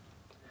Prague.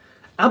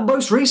 And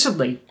most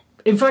recently,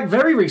 in fact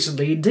very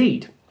recently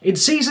indeed, in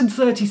Season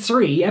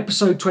 33,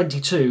 Episode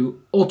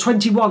 22, or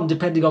 21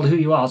 depending on who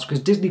you ask,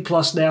 because Disney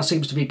Plus now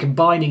seems to be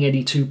combining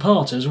any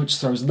two-parters, which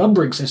throws the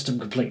numbering system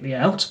completely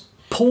out,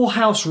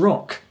 Poorhouse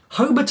Rock.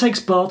 Homer takes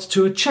Bart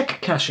to a check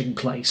cashing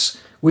place,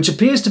 which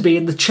appears to be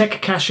in the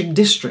check cashing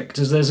district,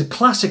 as there's a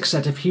classic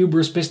set of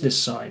humorous business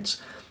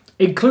signs,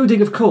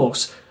 including, of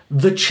course,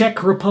 the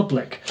Czech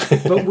Republic,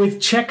 but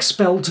with Czech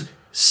spelled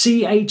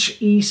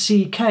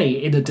C-H-E-C-K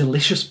in a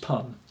delicious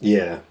pun.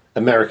 Yeah,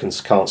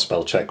 Americans can't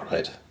spell Czech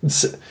right.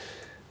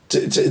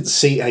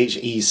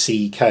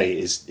 C-H-E-C-K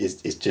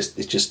is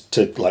just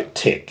to like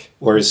tick,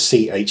 whereas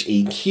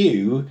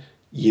C-H-E-Q-U-E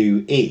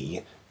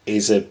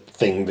is a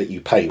thing that you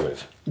pay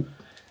with.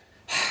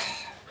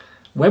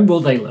 When will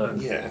they learn?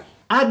 Yeah.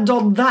 And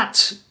on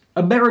that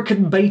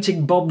American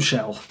baiting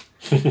bombshell,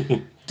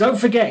 don't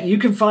forget you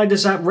can find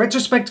us at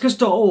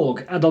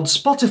retrospecticus.org and on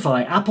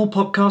Spotify, Apple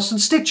Podcasts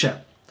and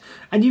Stitcher.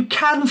 And you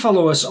can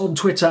follow us on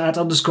Twitter at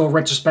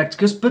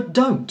 _retrospecticus, but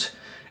don't.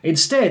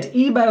 Instead,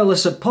 email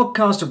us at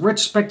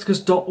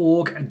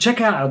podcast@retrospecticus.org and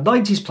check out our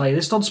 90s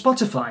playlist on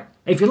Spotify.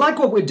 If you like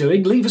what we're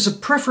doing, leave us a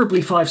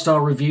preferably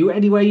 5-star review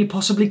anywhere you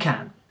possibly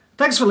can.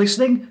 Thanks for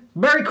listening,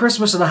 Merry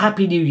Christmas and a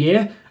Happy New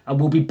Year, and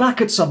we'll be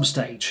back at some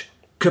stage.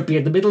 Could be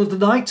in the middle of the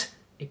night,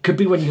 it could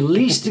be when you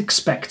least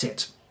expect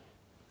it.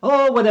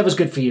 Or whatever's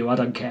good for you, I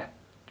don't care.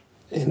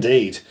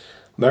 Indeed.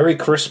 Merry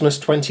Christmas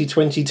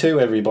 2022,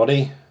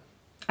 everybody.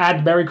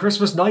 And Merry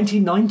Christmas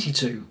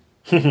 1992.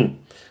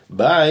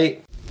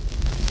 Bye.